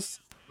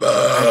eagles?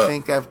 I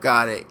think I've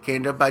got it.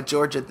 Kendall, by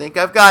George, I think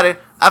I've got it.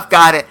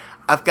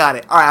 I've got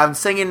it. All right, I'm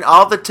singing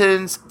all the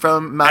tunes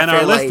from My And Fair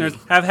our Lady.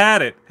 listeners have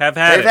had it.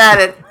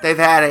 They've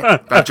had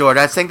it. By George,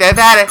 I think they've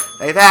had it.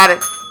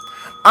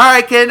 All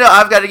right, Kendall,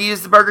 I've got to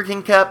use the Burger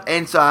King cup,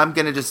 and so I'm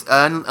going to just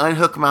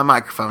unhook my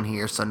microphone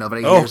here so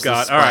nobody hears Oh,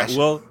 God. the All right. splash.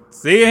 We'll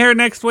see you here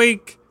next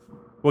week.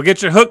 We'll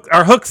get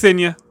our hooks in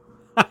you.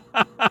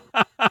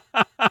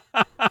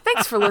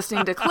 Thanks for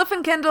listening to Cliff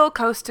and Kendall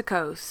Coast to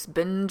Coast.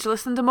 Binge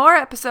listen to more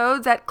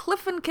episodes at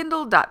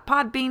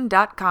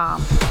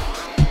cliffandkendall.podbean.com.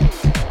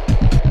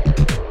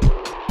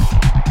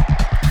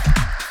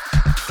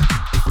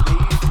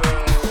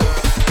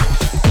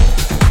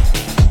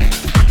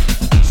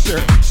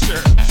 Sure.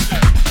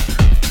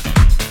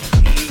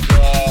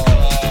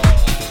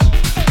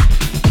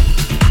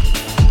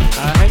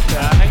 I hate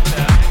that.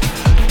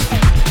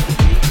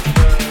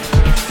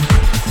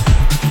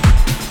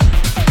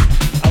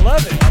 I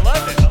love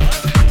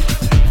it.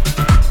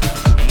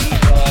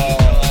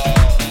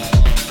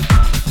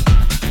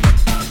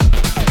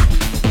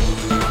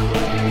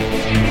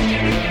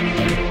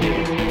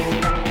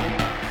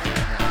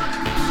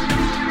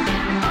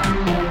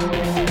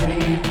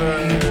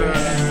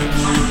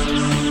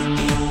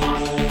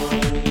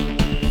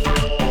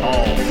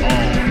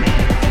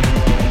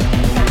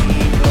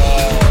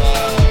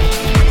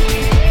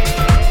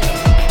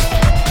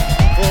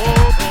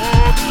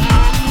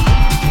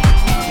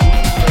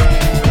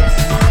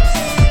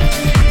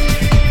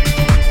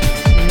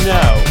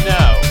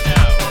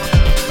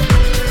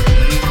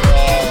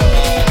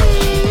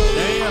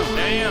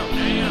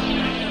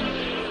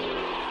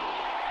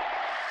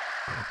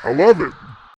 I love it.